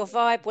 because And your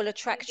vibe will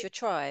attract your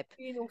tribe.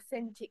 being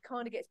authentic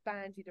kind of gets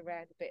bandied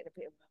around a bit, and a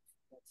bit of,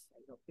 let's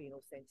say, not being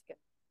authentic,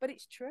 but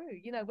it's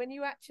true. When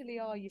you actually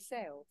are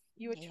yourself,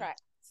 you Yeah.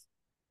 attract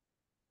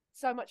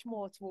so much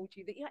more towards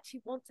you that you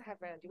actually want to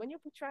have around you. When you're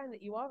portraying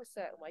that you are a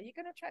certain way, you're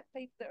going to attract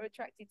people that are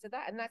attracted to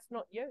that, and that's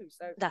not you.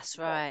 So That's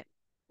right.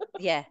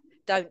 Yeah.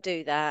 Don't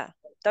do that.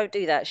 Don't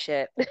do that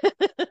shit.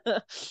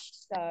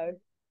 so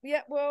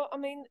yeah, well, I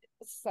mean,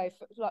 so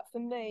for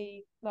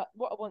me, like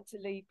what I want to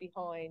leave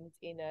behind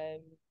in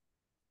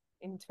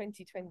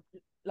 2020,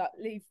 like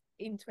leave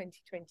in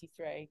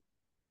 2023,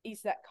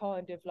 is that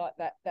kind of like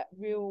that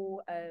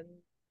real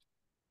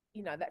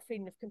that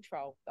feeling of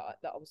control that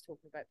I was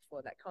talking about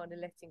before, that kind of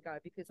letting go,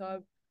 because I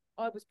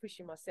was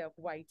pushing myself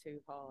way too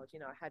hard.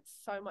 I had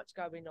so much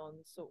going on,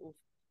 sort of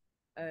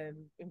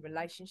in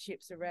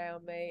relationships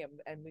around me,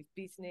 and with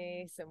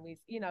business, and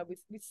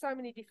with so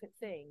many different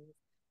things.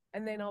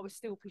 And then I was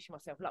still pushing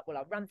myself, like, well,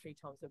 I run 3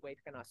 times a week,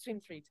 and I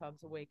swim 3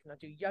 times a week, and I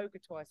do yoga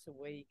twice a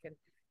week, and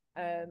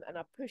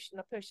I pushed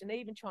and I pushed, and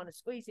even trying to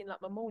squeeze in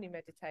like my morning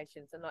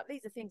meditations, and like,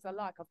 these are things I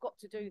like, I've got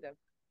to do them,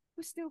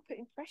 was still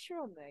putting pressure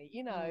on me.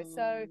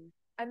 So,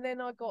 and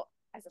then I got,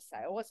 as I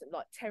say, I wasn't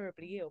like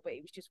terribly ill, but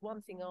it was just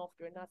one thing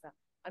after another,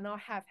 and I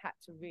have had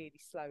to really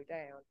slow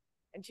down.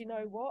 And you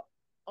know what?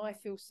 I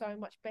feel so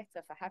much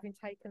better for having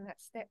taken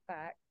that step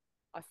back.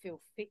 I feel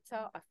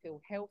fitter, I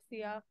feel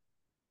healthier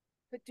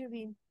for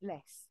doing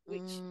less,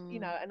 which,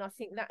 and I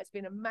think that has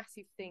been a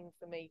massive thing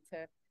for me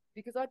to,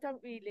 because I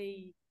don't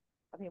really,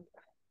 I mean,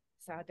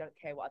 so I don't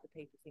care what other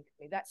people think of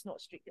me. That's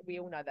not strict. We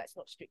all know that's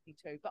not strictly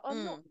true, but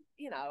I'm not,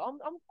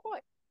 I'm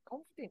quite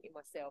confident in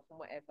myself and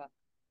whatever.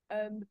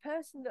 The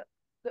person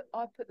that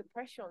I put the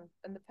pressure on,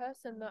 and the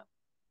person that,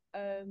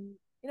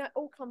 it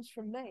all comes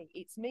from me.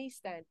 It's me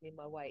standing in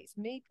my way. It's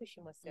me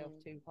pushing myself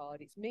too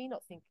hard. It's me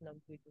not thinking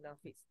I'm good enough.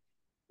 It's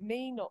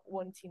me not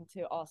wanting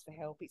to ask for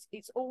help.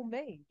 It's all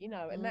me.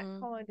 And that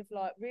kind of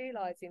like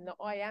realizing that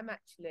I am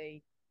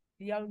actually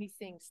the only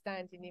thing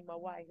standing in my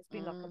way has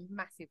been like a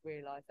massive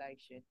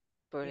realization.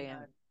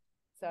 Brilliant.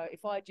 So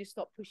if I just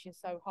stop pushing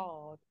so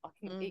hard, I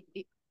can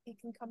it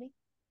can come in.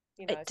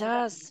 It So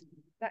does.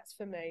 that's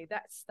for me.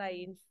 That's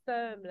staying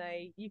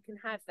firmly. You can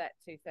have that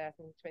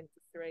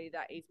 2023.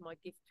 That is my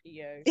gift to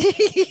you.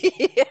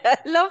 Yeah, I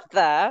love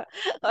that.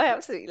 I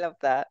absolutely love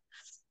that.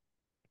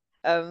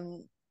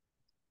 Um,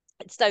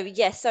 so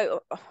yeah,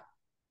 so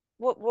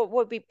what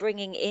we'll be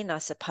bringing in, I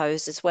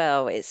suppose, as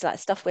well. It's like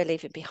stuff we're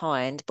leaving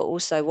behind, but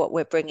also what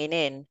we're bringing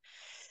in.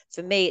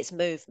 For me, it's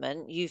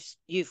movement.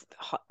 You've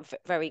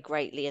very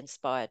greatly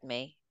inspired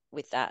me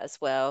with that as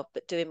well.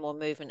 But doing more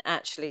movement.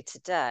 Actually,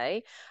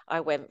 today I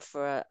went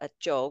for a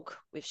jog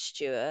with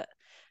Stuart.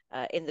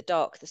 In the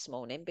dark this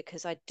morning,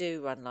 because I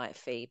do run like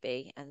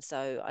Phoebe, and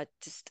so I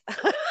just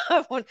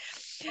I want.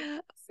 See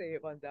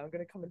it one day. I'm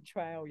going to come and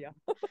trail you.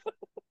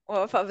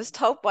 Well, if I was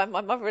told by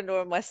my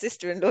mother-in-law and my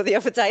sister-in-law the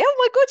other day, oh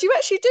my God, you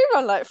actually do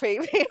run like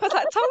Phoebe. I was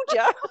like, I told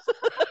you.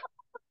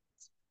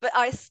 But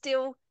I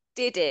still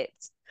did it.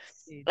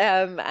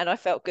 And I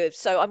felt good.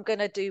 So I'm going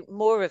to do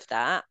more of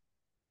that.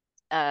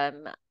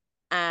 Um,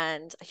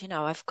 and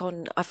I've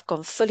gone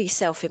fully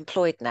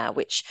self-employed now,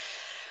 which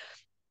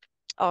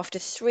after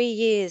 3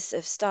 years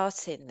of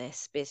starting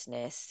this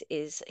business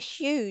is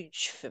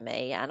huge for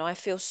me, and I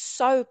feel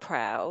so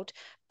proud.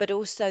 But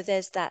also,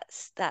 there's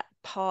that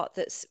part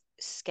that's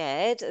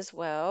scared as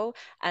well,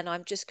 and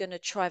I'm just going to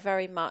try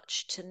very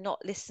much to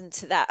not listen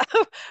to that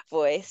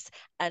voice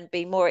and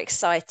be more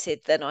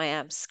excited than I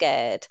am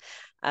scared.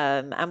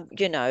 And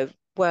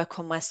work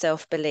on my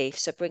self-belief,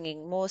 so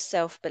bringing more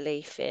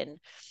self-belief in,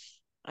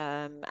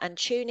 and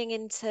tuning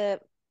into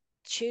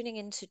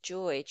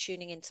joy,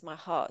 tuning into my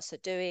heart. So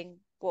doing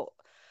what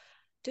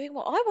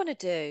I want to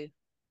do,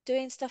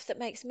 doing stuff that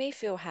makes me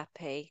feel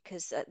happy.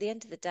 Because at the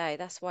end of the day,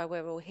 that's why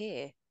we're all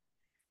here.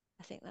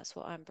 I think that's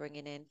what I'm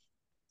bringing in.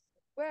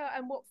 Well,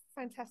 and what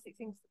fantastic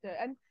things to do.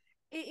 And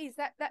it is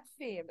that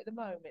fear at the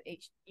moment.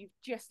 It's you've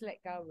just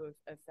let go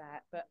of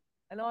that. But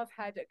and I've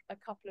had a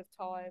couple of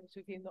times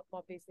within my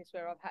business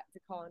where I've had to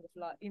kind of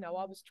like,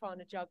 I was trying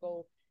to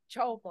juggle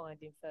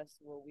childminding first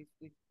of all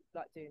with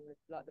like doing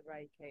the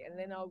Reiki, and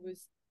then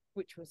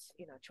which was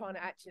trying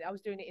to actually I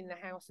was doing it in the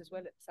house as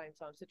well at the same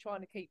time. So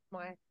trying to keep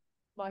my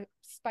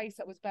space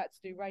that was about to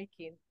do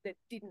Reiki and that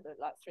didn't look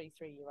like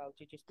three-year-olds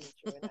you've just been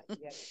through and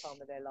actually had the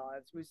time of their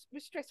lives was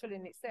stressful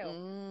in itself.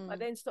 I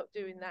then stopped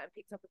doing that and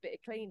picked up a bit of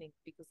cleaning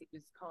because it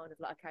was kind of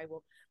like, okay,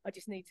 well, I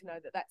just need to know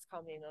that that's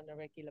coming on a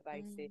regular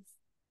basis.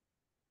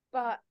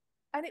 But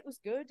and it was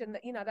good, and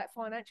that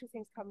financial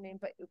thing's coming in.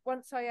 But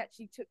once I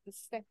actually took the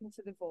step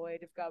into the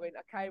void of going,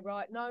 okay,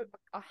 right, no,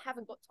 I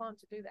haven't got time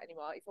to do that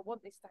anymore. If I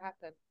want this to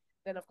happen,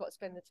 then I've got to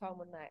spend the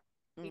time on that.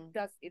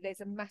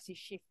 There's a massive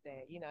shift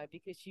there,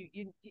 because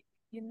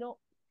you're not,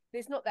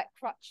 there's not that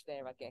crutch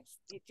there, I guess.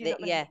 Do you know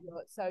what I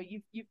mean? So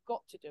you've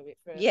got to do it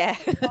for. Yeah.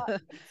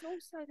 But it's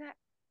also that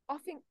I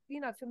think,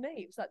 for me,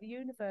 it was like the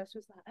universe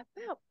was like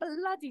about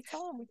bloody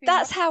time.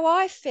 That's how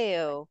I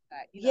feel.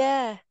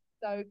 Yeah.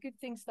 So good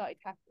things started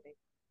happening.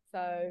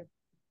 So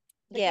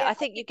yeah, I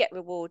think you get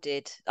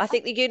rewarded. I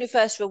think the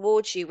universe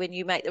rewards you when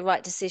you make the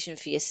right decision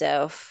for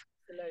yourself.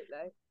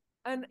 Absolutely.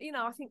 And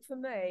I think for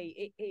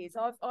me it is.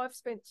 I've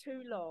spent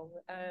too long.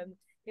 I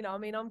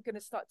mean, I'm going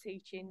to start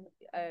teaching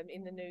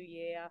in the new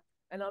year,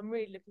 and I'm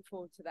really looking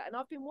forward to that. And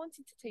I've been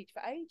wanting to teach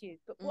for ages,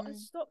 but what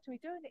has stopped me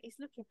doing it is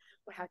looking,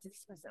 well, how does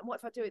this person? And what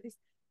if I do it this?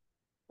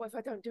 What if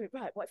I don't do it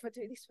right? What if I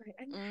do it this way?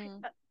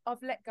 And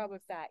I've let go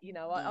of that.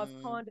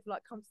 I've kind of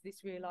like come to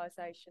this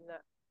realization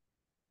that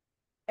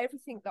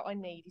everything that I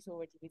need is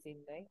already within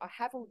me. I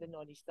have all the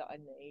knowledge that I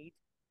need.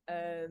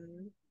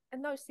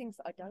 And those things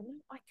that I don't know,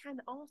 I can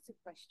ask a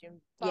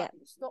question, but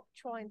stop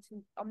trying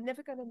to. I'm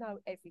never going to know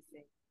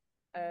everything.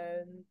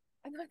 And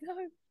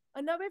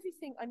I know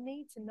everything I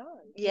need to know.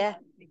 Yeah,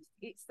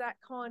 it's that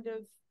kind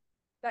of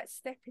that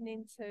stepping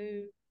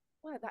into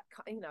that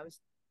as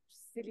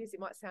silly as it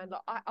might sound,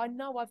 like I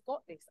know I've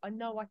got this. I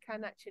know I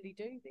can actually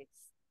do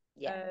this.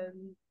 Yeah.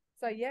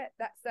 So yeah,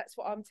 that's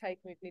what I'm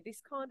taking with me.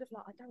 This kind of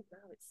like I don't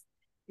know. It's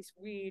this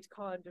weird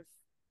kind of.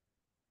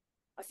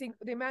 I think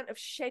the amount of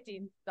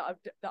shedding that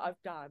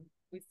I've done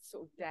with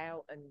sort of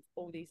doubt and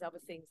all these other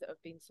things that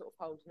I've been sort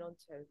of holding on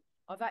to,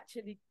 I've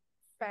actually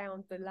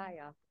found the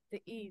layer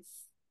that is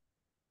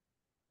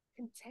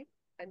content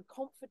and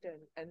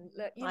confident, and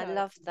I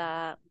love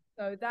that.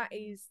 So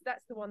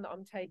that's the one that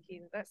I'm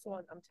taking. That's the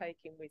one I'm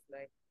taking with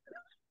me.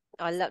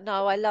 I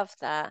love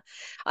that.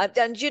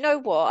 And you know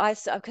what?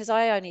 Because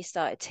I only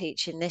started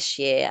teaching this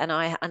year, and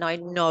I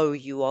know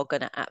you are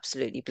going to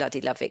absolutely bloody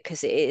love it,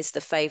 because it is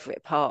the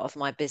favorite part of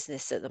my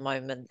business at the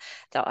moment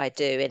that I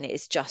do, and it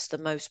is just the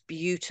most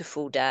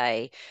beautiful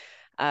day.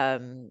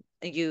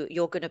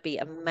 You're going to be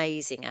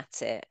amazing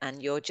at it,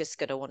 and you're just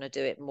going to want to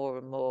do it more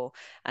and more.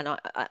 And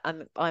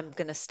I'm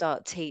going to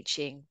start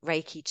teaching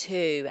Reiki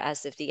 2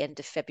 as of the end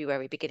of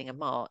February, beginning of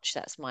March.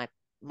 That's my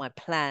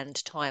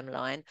planned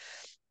timeline.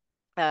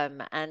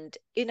 And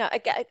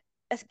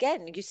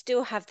again, you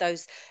still have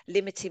those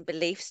limiting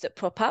beliefs that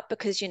prop up,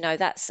 because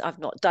I've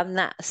not done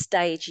that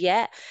stage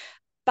yet.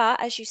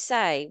 But as you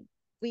say,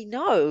 we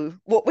know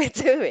what we're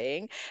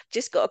doing.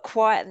 Just got to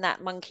quieten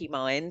that monkey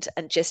mind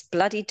and just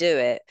bloody do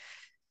it.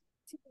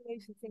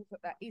 Beliefs and things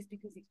like that is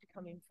because it's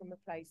becoming from a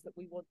place that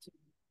we want to,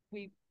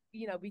 we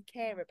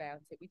care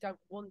about it. We don't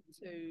want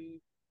to.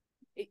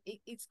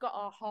 It's got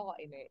our heart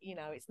in it.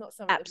 It's not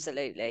something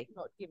Absolutely that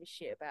not give a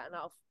shit about.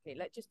 And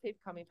let just people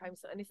come in, pay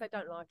and if they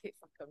don't like it,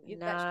 fuck them. No,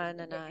 that's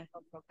no, no.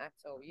 Come from at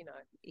all.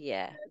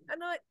 Yeah.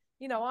 And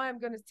I am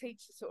going to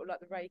teach sort of like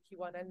the Reiki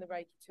 1 and the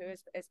Reiki 2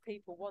 as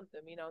people want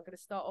them. I'm going to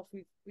start off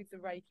with the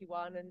Reiki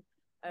 1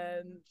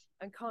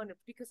 and kind of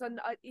because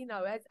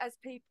as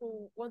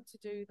people want to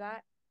do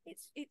that,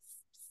 it's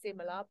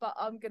similar, but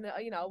I'm gonna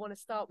I want to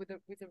start with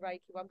the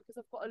Reiki 1 because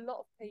I've got a lot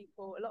of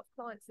people, a lot of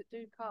clients that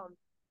do come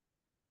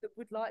that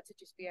would like to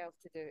just be able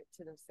to do it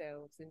to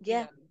themselves and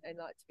and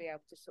like to be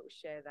able to sort of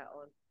share that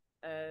on.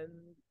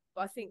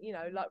 But I think,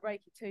 like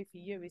Reiki 2 for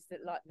you is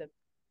that like the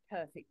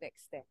perfect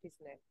next step,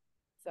 isn't it?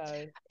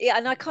 So Yeah,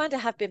 and I kind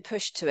of have been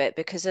pushed to it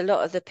because a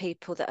lot of the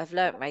people that have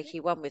learnt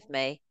Reiki 1 with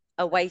me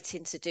are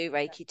waiting to do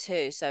Reiki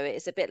 2. So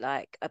it's a bit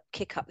like a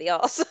kick up the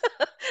arse.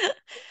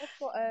 I've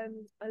got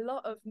a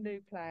lot of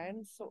new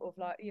plans, sort of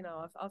like,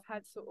 I've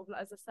had sort of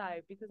like, as I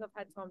say, because I've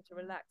had time to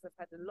relax, I've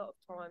had a lot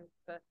of time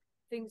for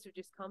things to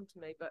just come to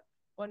me. But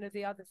one of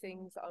the other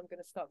things that I'm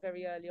going to start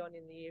very early on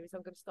in the year is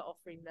I'm going to start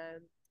offering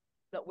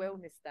like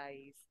wellness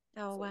days,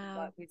 Oh, sort of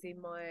like wow.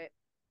 within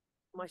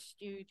my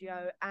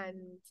studio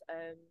and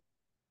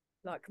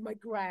like my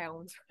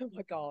ground,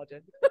 my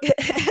garden.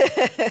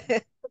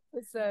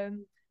 Because I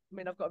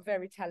mean, I've got a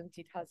very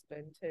talented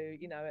husband who,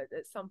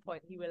 at some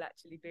point he will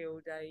actually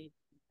build a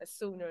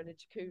sauna and a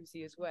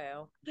jacuzzi as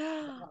well.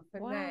 But for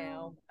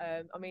Wow.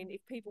 now, I mean,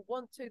 if people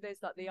want to,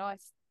 there's like the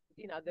ice,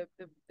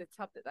 the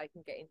tub that they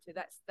can get into.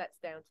 That's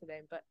down to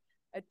them. But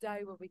a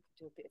day where we can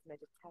do a bit of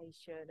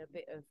meditation, a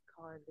bit of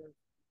kind of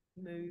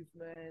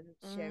movement,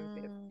 share a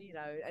bit of,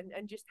 Mm,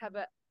 and just have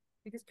a,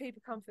 because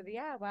people come for the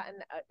hour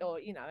and or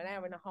an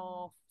hour and a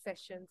half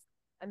sessions,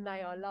 and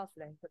they are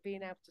lovely. But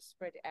being able to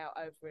spread it out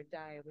over a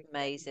day, and we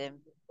can actually amazing.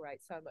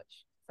 incorporate so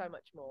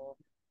much more.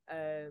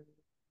 Um,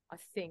 I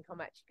think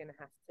I'm actually going to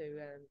have to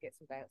get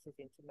some bouncers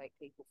in to make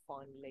people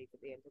finally leave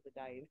at the end of the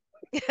day.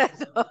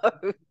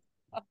 No.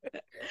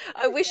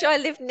 I wish Yeah, I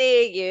lived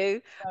near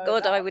you. so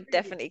God, that, I I'm would really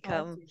definitely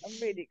come. excited. I'm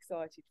really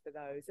excited for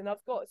those, and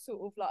I've got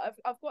sort of like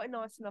I've got a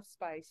nice enough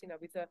space,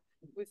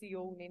 with the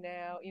awning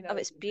out, Oh,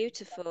 it's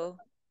beautiful.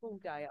 full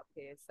day up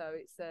here. So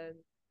it's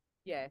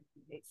yeah,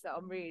 it's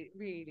I'm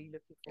really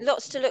looking forward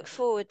Lots to to it. look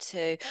forward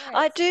to.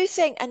 I Yes, do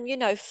think,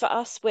 and for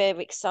us, we're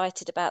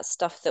excited about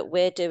stuff that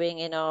we're doing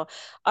in our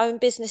own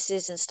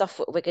businesses and stuff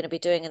that we're going to be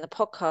doing in the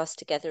podcast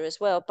together as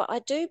well. But I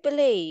do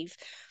believe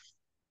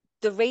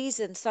the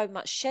reason so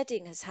much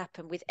shedding has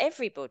happened with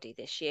everybody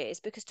this year is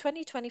because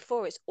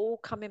 2024 is all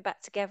coming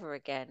back together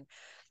again.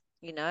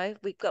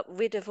 We've got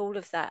rid of all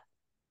of that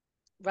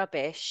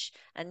rubbish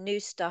and new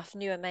stuff,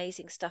 new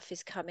amazing stuff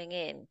is coming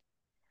in.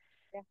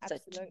 yeah, So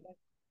absolutely.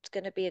 it's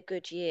going to be a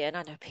good year. And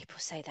I know people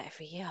say that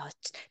every year. "Oh,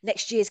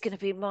 next year's going to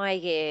be my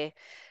year.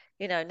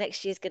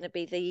 Next year's going to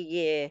be the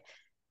year."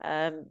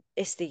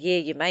 It's the year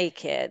you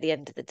make it at the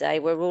end of the day.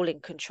 We're all in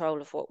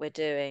control of what we're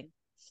doing.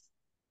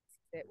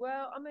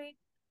 Well, I mean,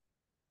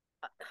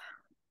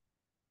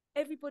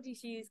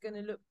 everybody's year is going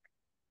to look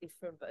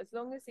different, but as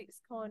long as it's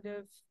kind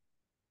of,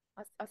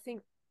 I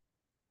think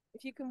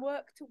if you can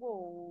work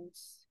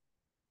towards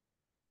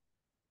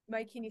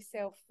making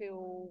yourself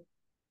feel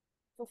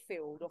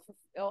fulfilled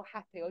or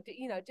happy or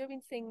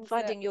doing things that,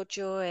 Finding your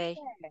joy.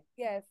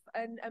 yeah,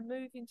 and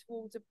moving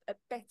towards a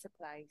better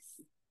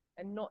place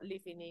and not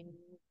living in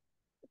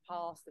the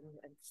past and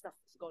stuff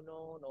that's gone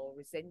on or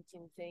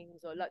resenting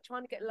things or like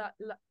trying to get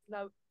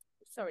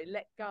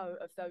let go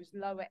of those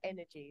lower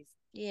energies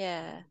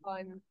Yeah.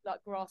 and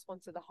like grasp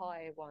onto the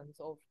higher ones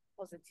of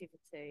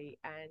positivity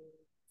and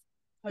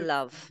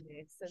Love.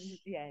 hopefulness and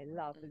yeah,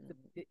 love is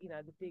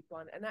Mm. the big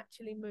one, and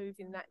actually move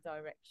in that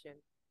direction.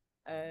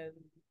 um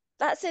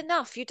That's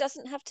enough. You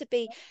don't have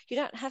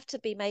to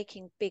be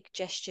making big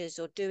gestures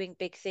or doing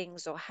big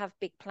things or have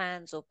big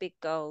plans or big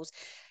goals.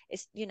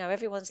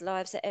 Everyone's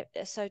lives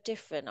are so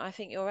different. I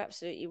think you're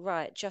absolutely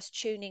right. Just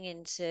tuning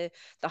into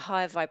the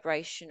higher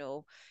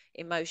vibrational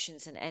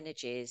emotions and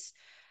energies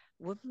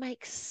would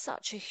make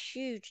such a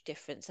huge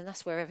difference. And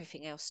that's where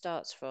everything else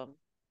starts from.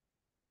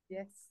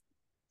 yes,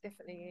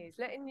 definitely is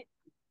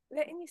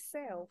letting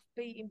yourself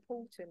be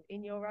important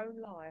in your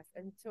own life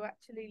and to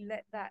actually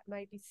let that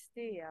maybe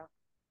steer.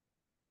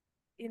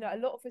 A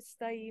lot of us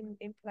stay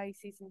in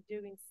places and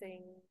doing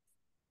things,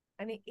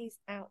 and it is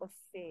out of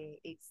fear.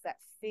 It's that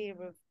fear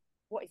of,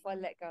 what if I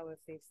let go of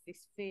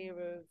this fear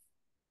of,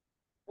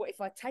 what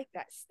if I take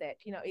that step?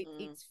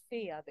 Mm, It's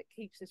fear that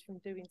keeps us from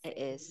doing it things,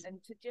 is.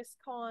 and to just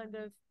kind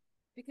of,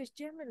 because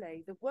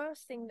generally the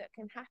worst thing that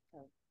can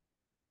happen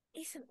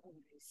isn't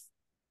always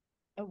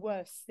a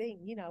worse thing.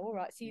 All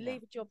right, so you No.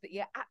 leave a job that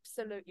you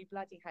absolutely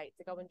bloody hate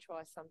to go and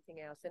try something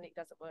else and it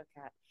doesn't work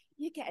out,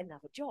 you get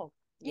another job,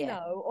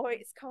 Yeah. or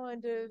it's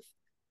kind of,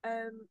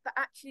 but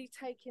actually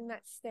taking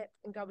that step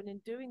and going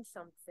and doing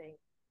something,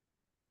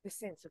 the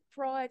sense of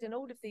pride and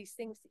all of these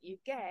things that you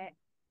get.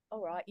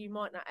 All right, you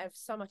might not have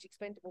so much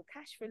expendable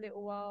cash for a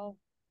little while,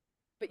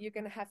 but you're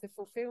going to have the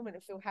fulfillment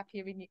and feel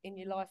happier in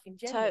your life in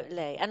general.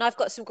 Totally. And I've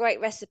got some great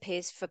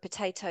recipes for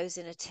potatoes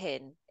in a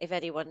tin if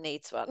anyone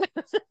needs one.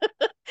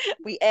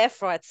 We air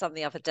fried some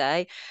the other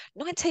day,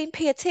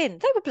 19p a tin.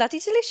 They were bloody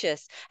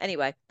delicious.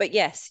 Anyway, but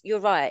yes, you're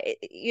right.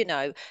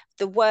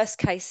 The worst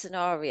case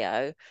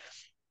scenario,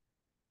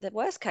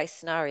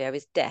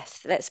 is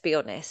death, let's be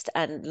honest.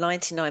 And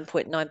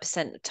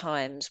 99.9% of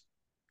times,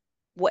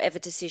 whatever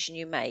decision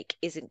you make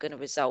isn't going to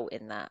result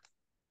in that,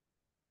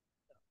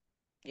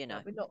 you No,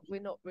 know.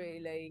 we're not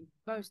really,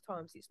 most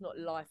times it's not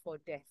life or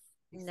death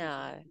decisions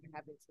No. we're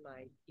having to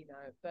make.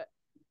 But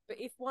But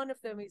if one of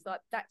them is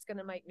like, that's going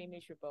to make me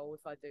miserable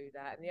if I do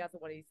that, and the other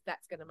one is,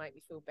 that's going to make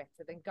me feel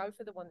better, then go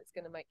for the one that's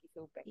going to make you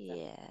feel better.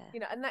 Yeah. You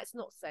know, and that's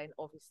not saying,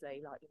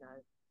 obviously, like, you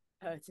know,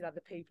 hurting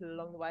other people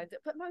along the way.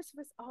 But most of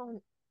us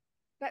aren't.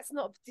 That's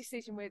not a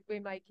decision we're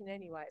making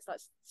anyway. It's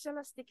like, shall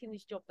I stick in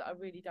this job that I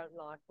really don't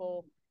like?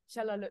 Or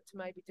shall I look to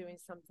maybe doing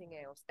something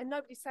else? And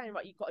nobody's saying,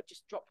 right, you've got to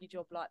just drop your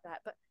job like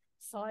that. But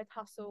side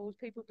hustles,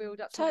 people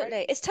build up some Totally.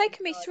 very It's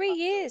taken me side 3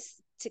 years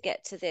hustles. to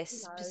get to You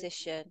this know,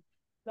 position.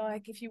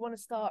 like if you want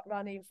to start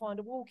running, find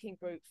a walking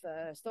group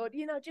first, or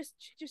you know, just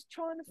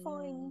trying to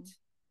find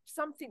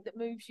something that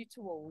moves you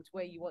towards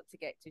where you want to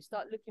get to.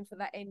 Start looking for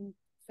that end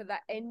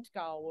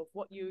goal of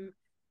what you,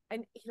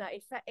 and you know,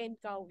 if that end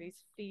goal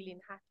is feeling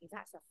happy,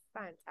 that's a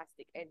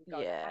fantastic end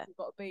goal. It Yeah. hasn't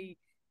got to be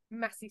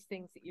massive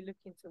things that you're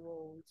looking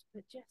towards,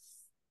 but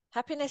just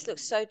Happiness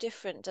looks so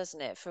different,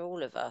 doesn't it, for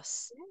all of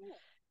us? yeah,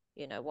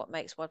 You know, what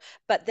makes one.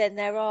 But then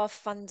there are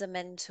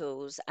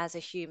fundamentals as a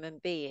human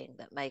being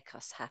that make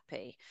us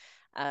happy.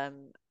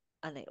 Um,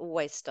 and it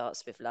always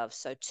starts with love.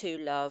 So to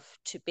love,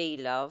 to be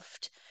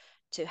loved,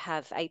 to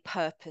have a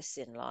purpose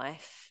in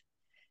life.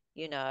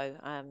 You know,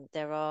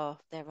 there are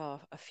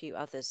a few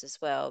others as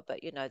well,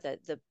 but you know,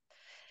 the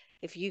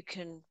if you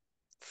can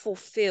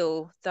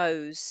fulfill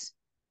those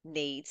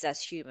needs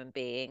as human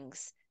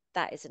beings,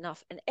 that is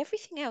enough. And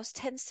everything else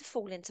tends to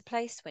fall into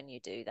place when you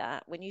do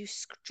that, when you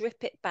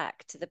strip it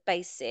back to the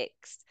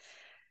basics.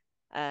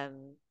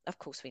 Of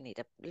course, we need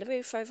a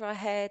roof over our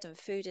head and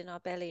food in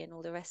our belly and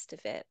all the rest of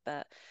it.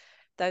 But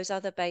those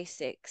other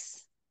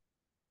basics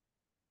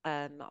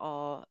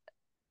are,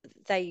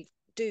 they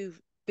do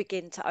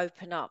begin to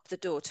open up the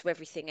door to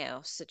everything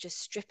else. So just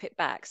strip it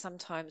back.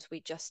 Sometimes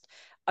we just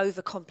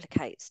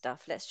overcomplicate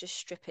stuff. Let's just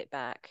strip it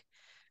back.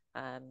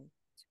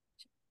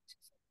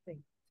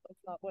 thing of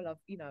like, well, I've,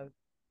 you know,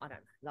 I don't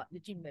know, like the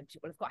gym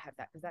membership. Well, I've got to have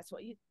that because that's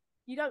what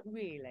you don't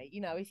really,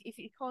 you know, if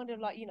you kind of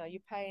like, you know,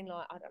 you're paying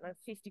like, I don't know,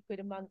 50 quid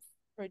a month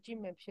for a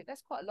gym membership,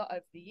 that's quite a lot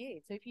over the year.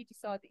 So if you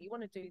decide that you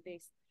want to do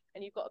this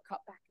and you've got to cut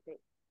back a bit,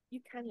 you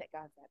can let go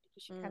of that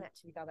because you can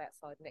actually go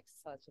outside and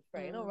exercise for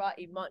free. And all right,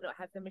 you might not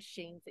have the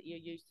machines that you're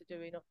used to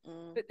doing,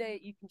 but there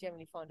you can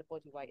generally find a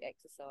body weight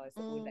exercise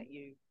that will let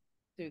you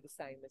do the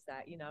same as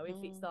that. You know, if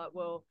it's like,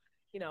 well,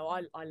 you know,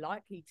 I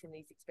like eating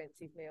these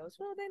expensive meals,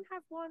 well, then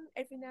have one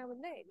every now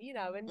and then, you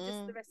know, and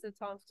just the rest of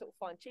the time sort of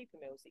find cheaper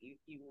meals that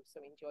you also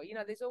enjoy. You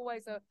know, there's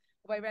always a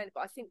way around it,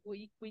 but I think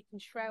we can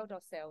shroud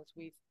ourselves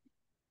with,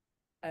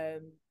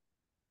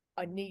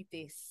 I need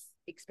this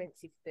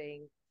expensive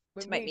thing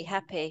when To make me really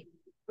happy.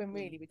 when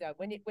really we don't.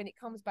 When it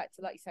comes back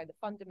to, like you say, the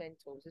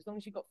fundamentals, as long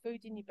as you've got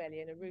food in your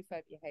belly and a roof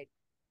over your head,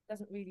 it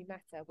doesn't really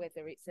matter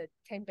whether it's a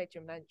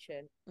 10-bedroom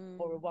mansion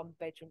or a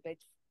 1-bedroom bed.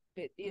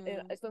 But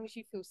as long as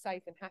you feel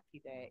safe and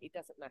happy there, it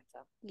doesn't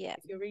matter. Yeah.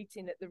 If you're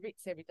eating at the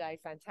Ritz every day,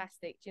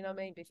 fantastic. Do you know what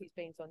I mean? But if it's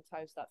beans on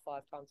toast like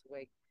 5 times a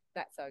week,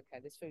 that's okay.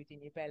 There's food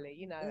in your belly,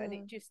 you know, and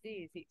it just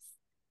is.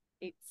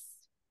 It's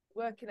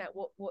working out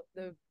what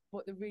the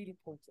really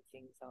important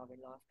things are in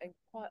life, and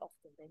quite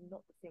often they're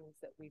not the things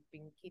that we've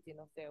been kidding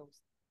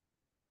ourselves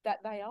that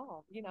they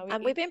are. You know,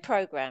 And we've been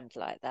programmed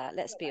like that.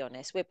 Let's be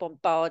honest. We're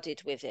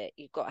bombarded with it.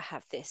 You've got to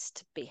have this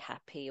to be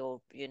happy,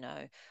 or, you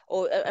know,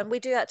 or, and we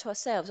do that to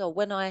ourselves. Oh,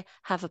 when I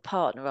have a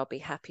partner, I'll be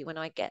happy. When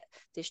I get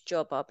this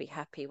job, I'll be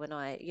happy. When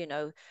I, you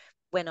know,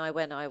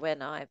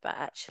 but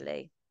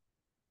actually,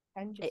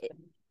 can just it,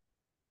 be.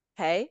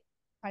 hey,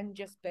 Can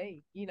just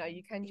be. You know,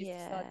 you can just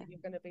decide yeah, that you're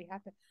going to be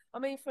happy. I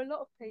mean, for a lot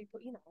of people,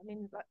 you know, I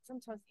mean, like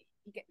sometimes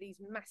you get these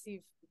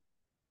massive,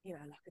 you know,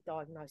 like a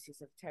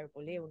diagnosis of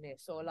terrible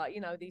illness or like,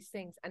 you know, these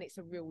things, and it's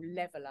a real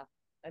leveler.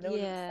 And all of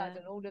a yeah,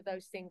 sudden, all of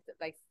those things that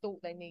they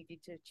thought they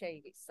needed to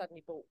achieve, it's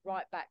suddenly brought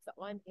right back that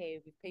I'm here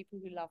with people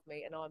who love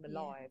me and I'm yeah,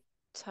 alive.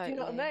 Do you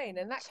know what I totally, mean?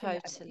 And that can, you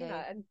know,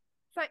 totally. and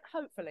thank,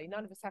 hopefully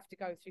none of us have to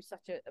go through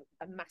such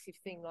a massive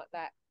thing like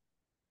that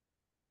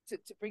to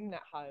bring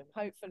that home.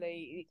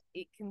 Hopefully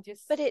it can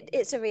just, But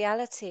it's a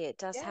reality. It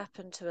does yeah,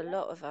 happen to a yeah.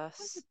 lot of Because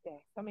us. of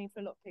death. I mean,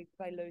 for a lot of people,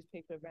 they lose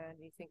people around, and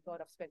you think,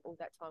 God, I've spent all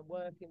that time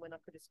working when I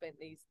could have spent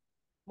these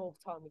more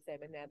time with them,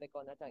 and now they're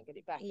gone. I don't get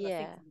it back. And I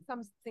think Yeah.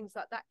 some things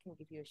like that can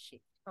give you a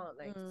shift, can't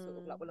they? To sort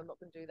of like, Mm, well, I'm not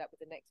going to do that with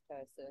the next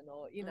person,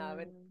 or you know,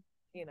 and mm.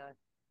 you know.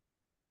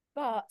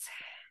 But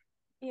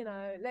you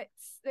know,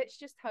 let's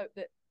just hope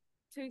that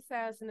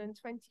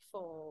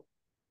 2024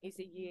 is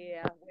a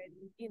year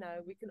when you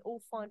know we can all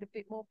find a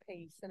bit more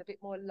peace and a bit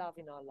more love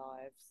in our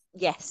lives.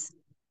 Yes, And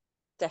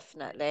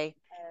definitely.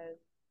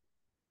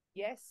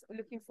 yes,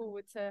 looking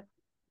forward to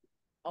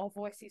our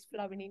voices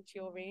flowing into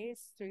your ears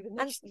through the And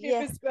next year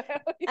yeah, as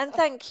well. You and know?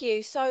 thank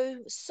you so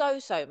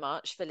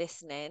much for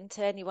listening,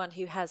 to anyone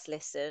who has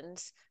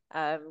listened.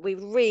 We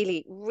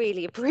really,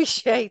 really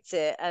appreciate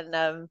it.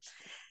 And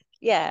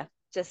yeah,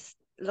 just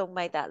long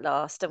may that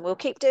last. And we'll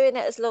keep doing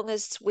it as long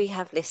as we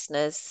have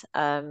listeners.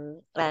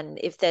 And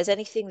if there's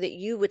anything that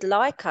you would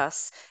like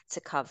us to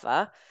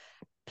cover,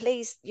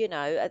 please, you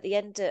know, at the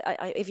end,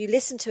 if you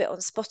listen to it on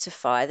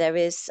Spotify, there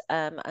is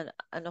an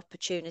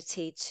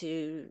opportunity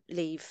to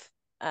leave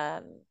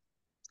um,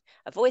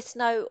 a voice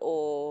note,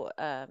 or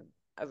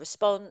a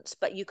response,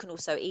 but you can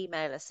also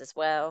email us as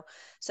well.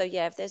 So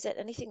yeah, if there's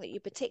anything that you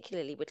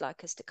particularly would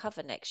like us to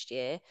cover next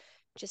year,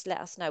 just let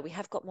us know. We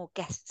have got more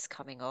guests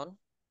coming on.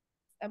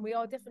 And we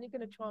are definitely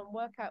going to try and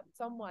work out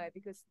some way,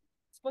 because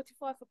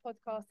Spotify for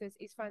podcasters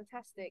is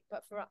fantastic,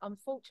 but for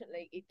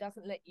unfortunately it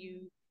doesn't let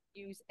you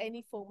use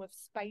any form of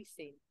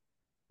spacing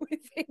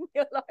within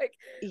your within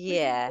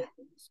Yeah.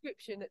 the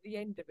description at the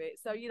end of it.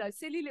 So,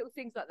 silly little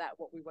things like that,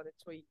 what we want to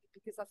tweak,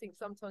 because I think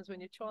sometimes when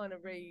you're trying to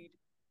read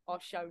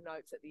our show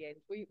notes at the end,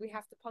 we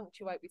have to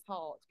punctuate with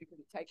hearts because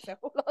it takes up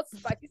all our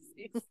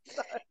spaces.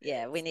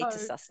 Yeah, we need to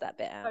suss that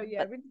bit So out.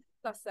 yeah, we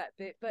discuss that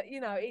bit, but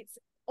it's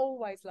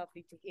always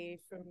lovely to hear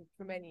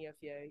from any of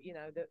you.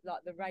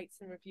 The rates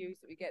and reviews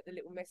that we get, the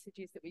little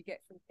messages that we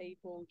get from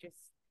people.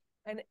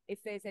 And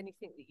if there's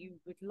anything that you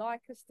would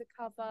like us to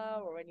cover,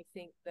 or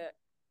anything that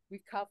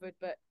we've covered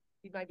but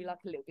you maybe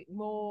like a little bit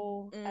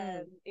more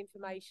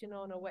information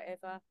on, or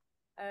whatever,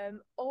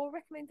 or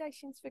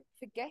recommendations for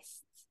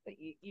guests that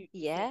you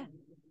Yeah.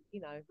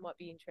 think, might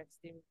be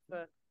interesting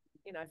for,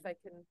 if they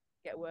can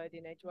get a word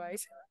in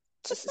edgeways.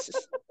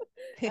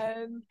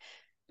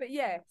 But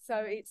yeah, so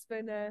it's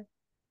been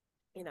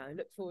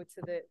look forward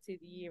to the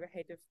year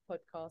ahead of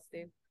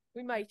podcasting.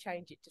 We may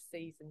change it to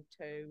season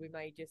 2. We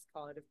may just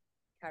kind of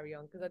carry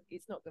on, because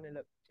it's not going to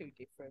look too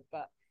different,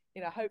 but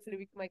hopefully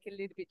we can make it a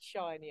little bit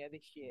shinier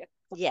this year.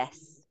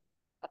 Yes,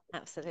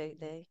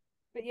 absolutely.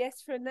 But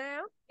yes, for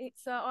now,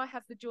 it's I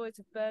have the joys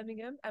of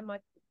Birmingham and my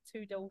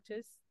 2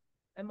 daughters,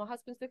 and my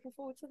husband's looking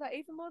forward to that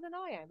even more than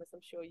I am, as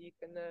I'm sure you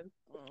can.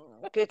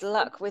 Good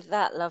luck with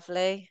that,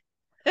 lovely.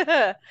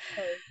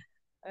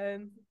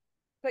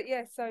 But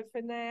yeah, so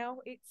for now,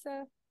 it's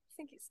I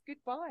think it's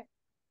goodbye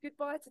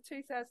to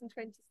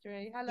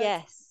 2023. Hello to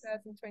Yes.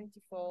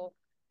 2024,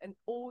 and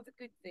all the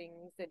good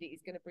things that it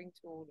is going to bring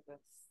to all of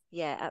us.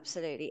 Yeah,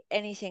 absolutely.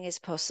 Anything is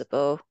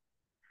possible.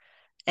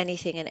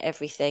 Anything and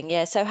everything.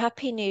 Yeah. So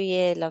happy New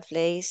Year,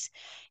 lovelies.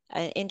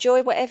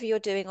 Enjoy whatever you're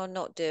doing or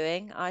not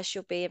doing. I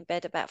shall be in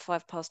bed about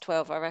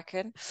 12:05, I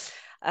reckon.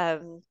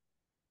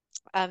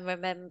 And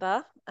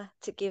remember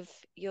to give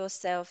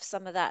yourself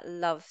some of that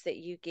love that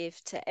you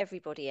give to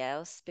everybody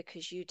else,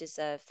 because you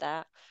deserve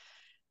that.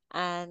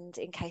 And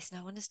in case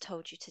no one has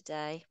told you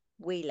today,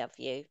 we love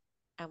you,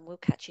 and we'll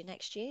catch you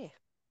next year.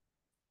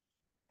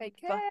 Take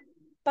care.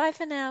 Bye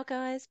for now,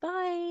 guys.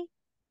 Bye.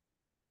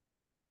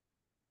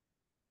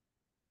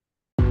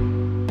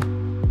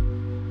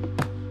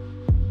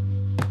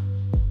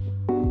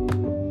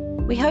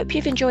 We hope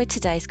you've enjoyed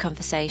today's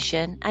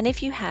conversation, and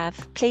if you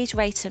have, please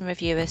rate and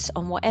review us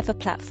on whatever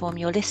platform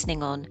you're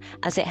listening on,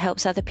 as it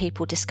helps other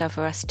people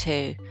discover us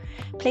too.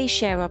 Please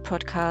share our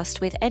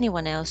podcast with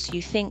anyone else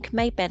you think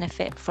may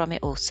benefit from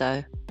it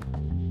also.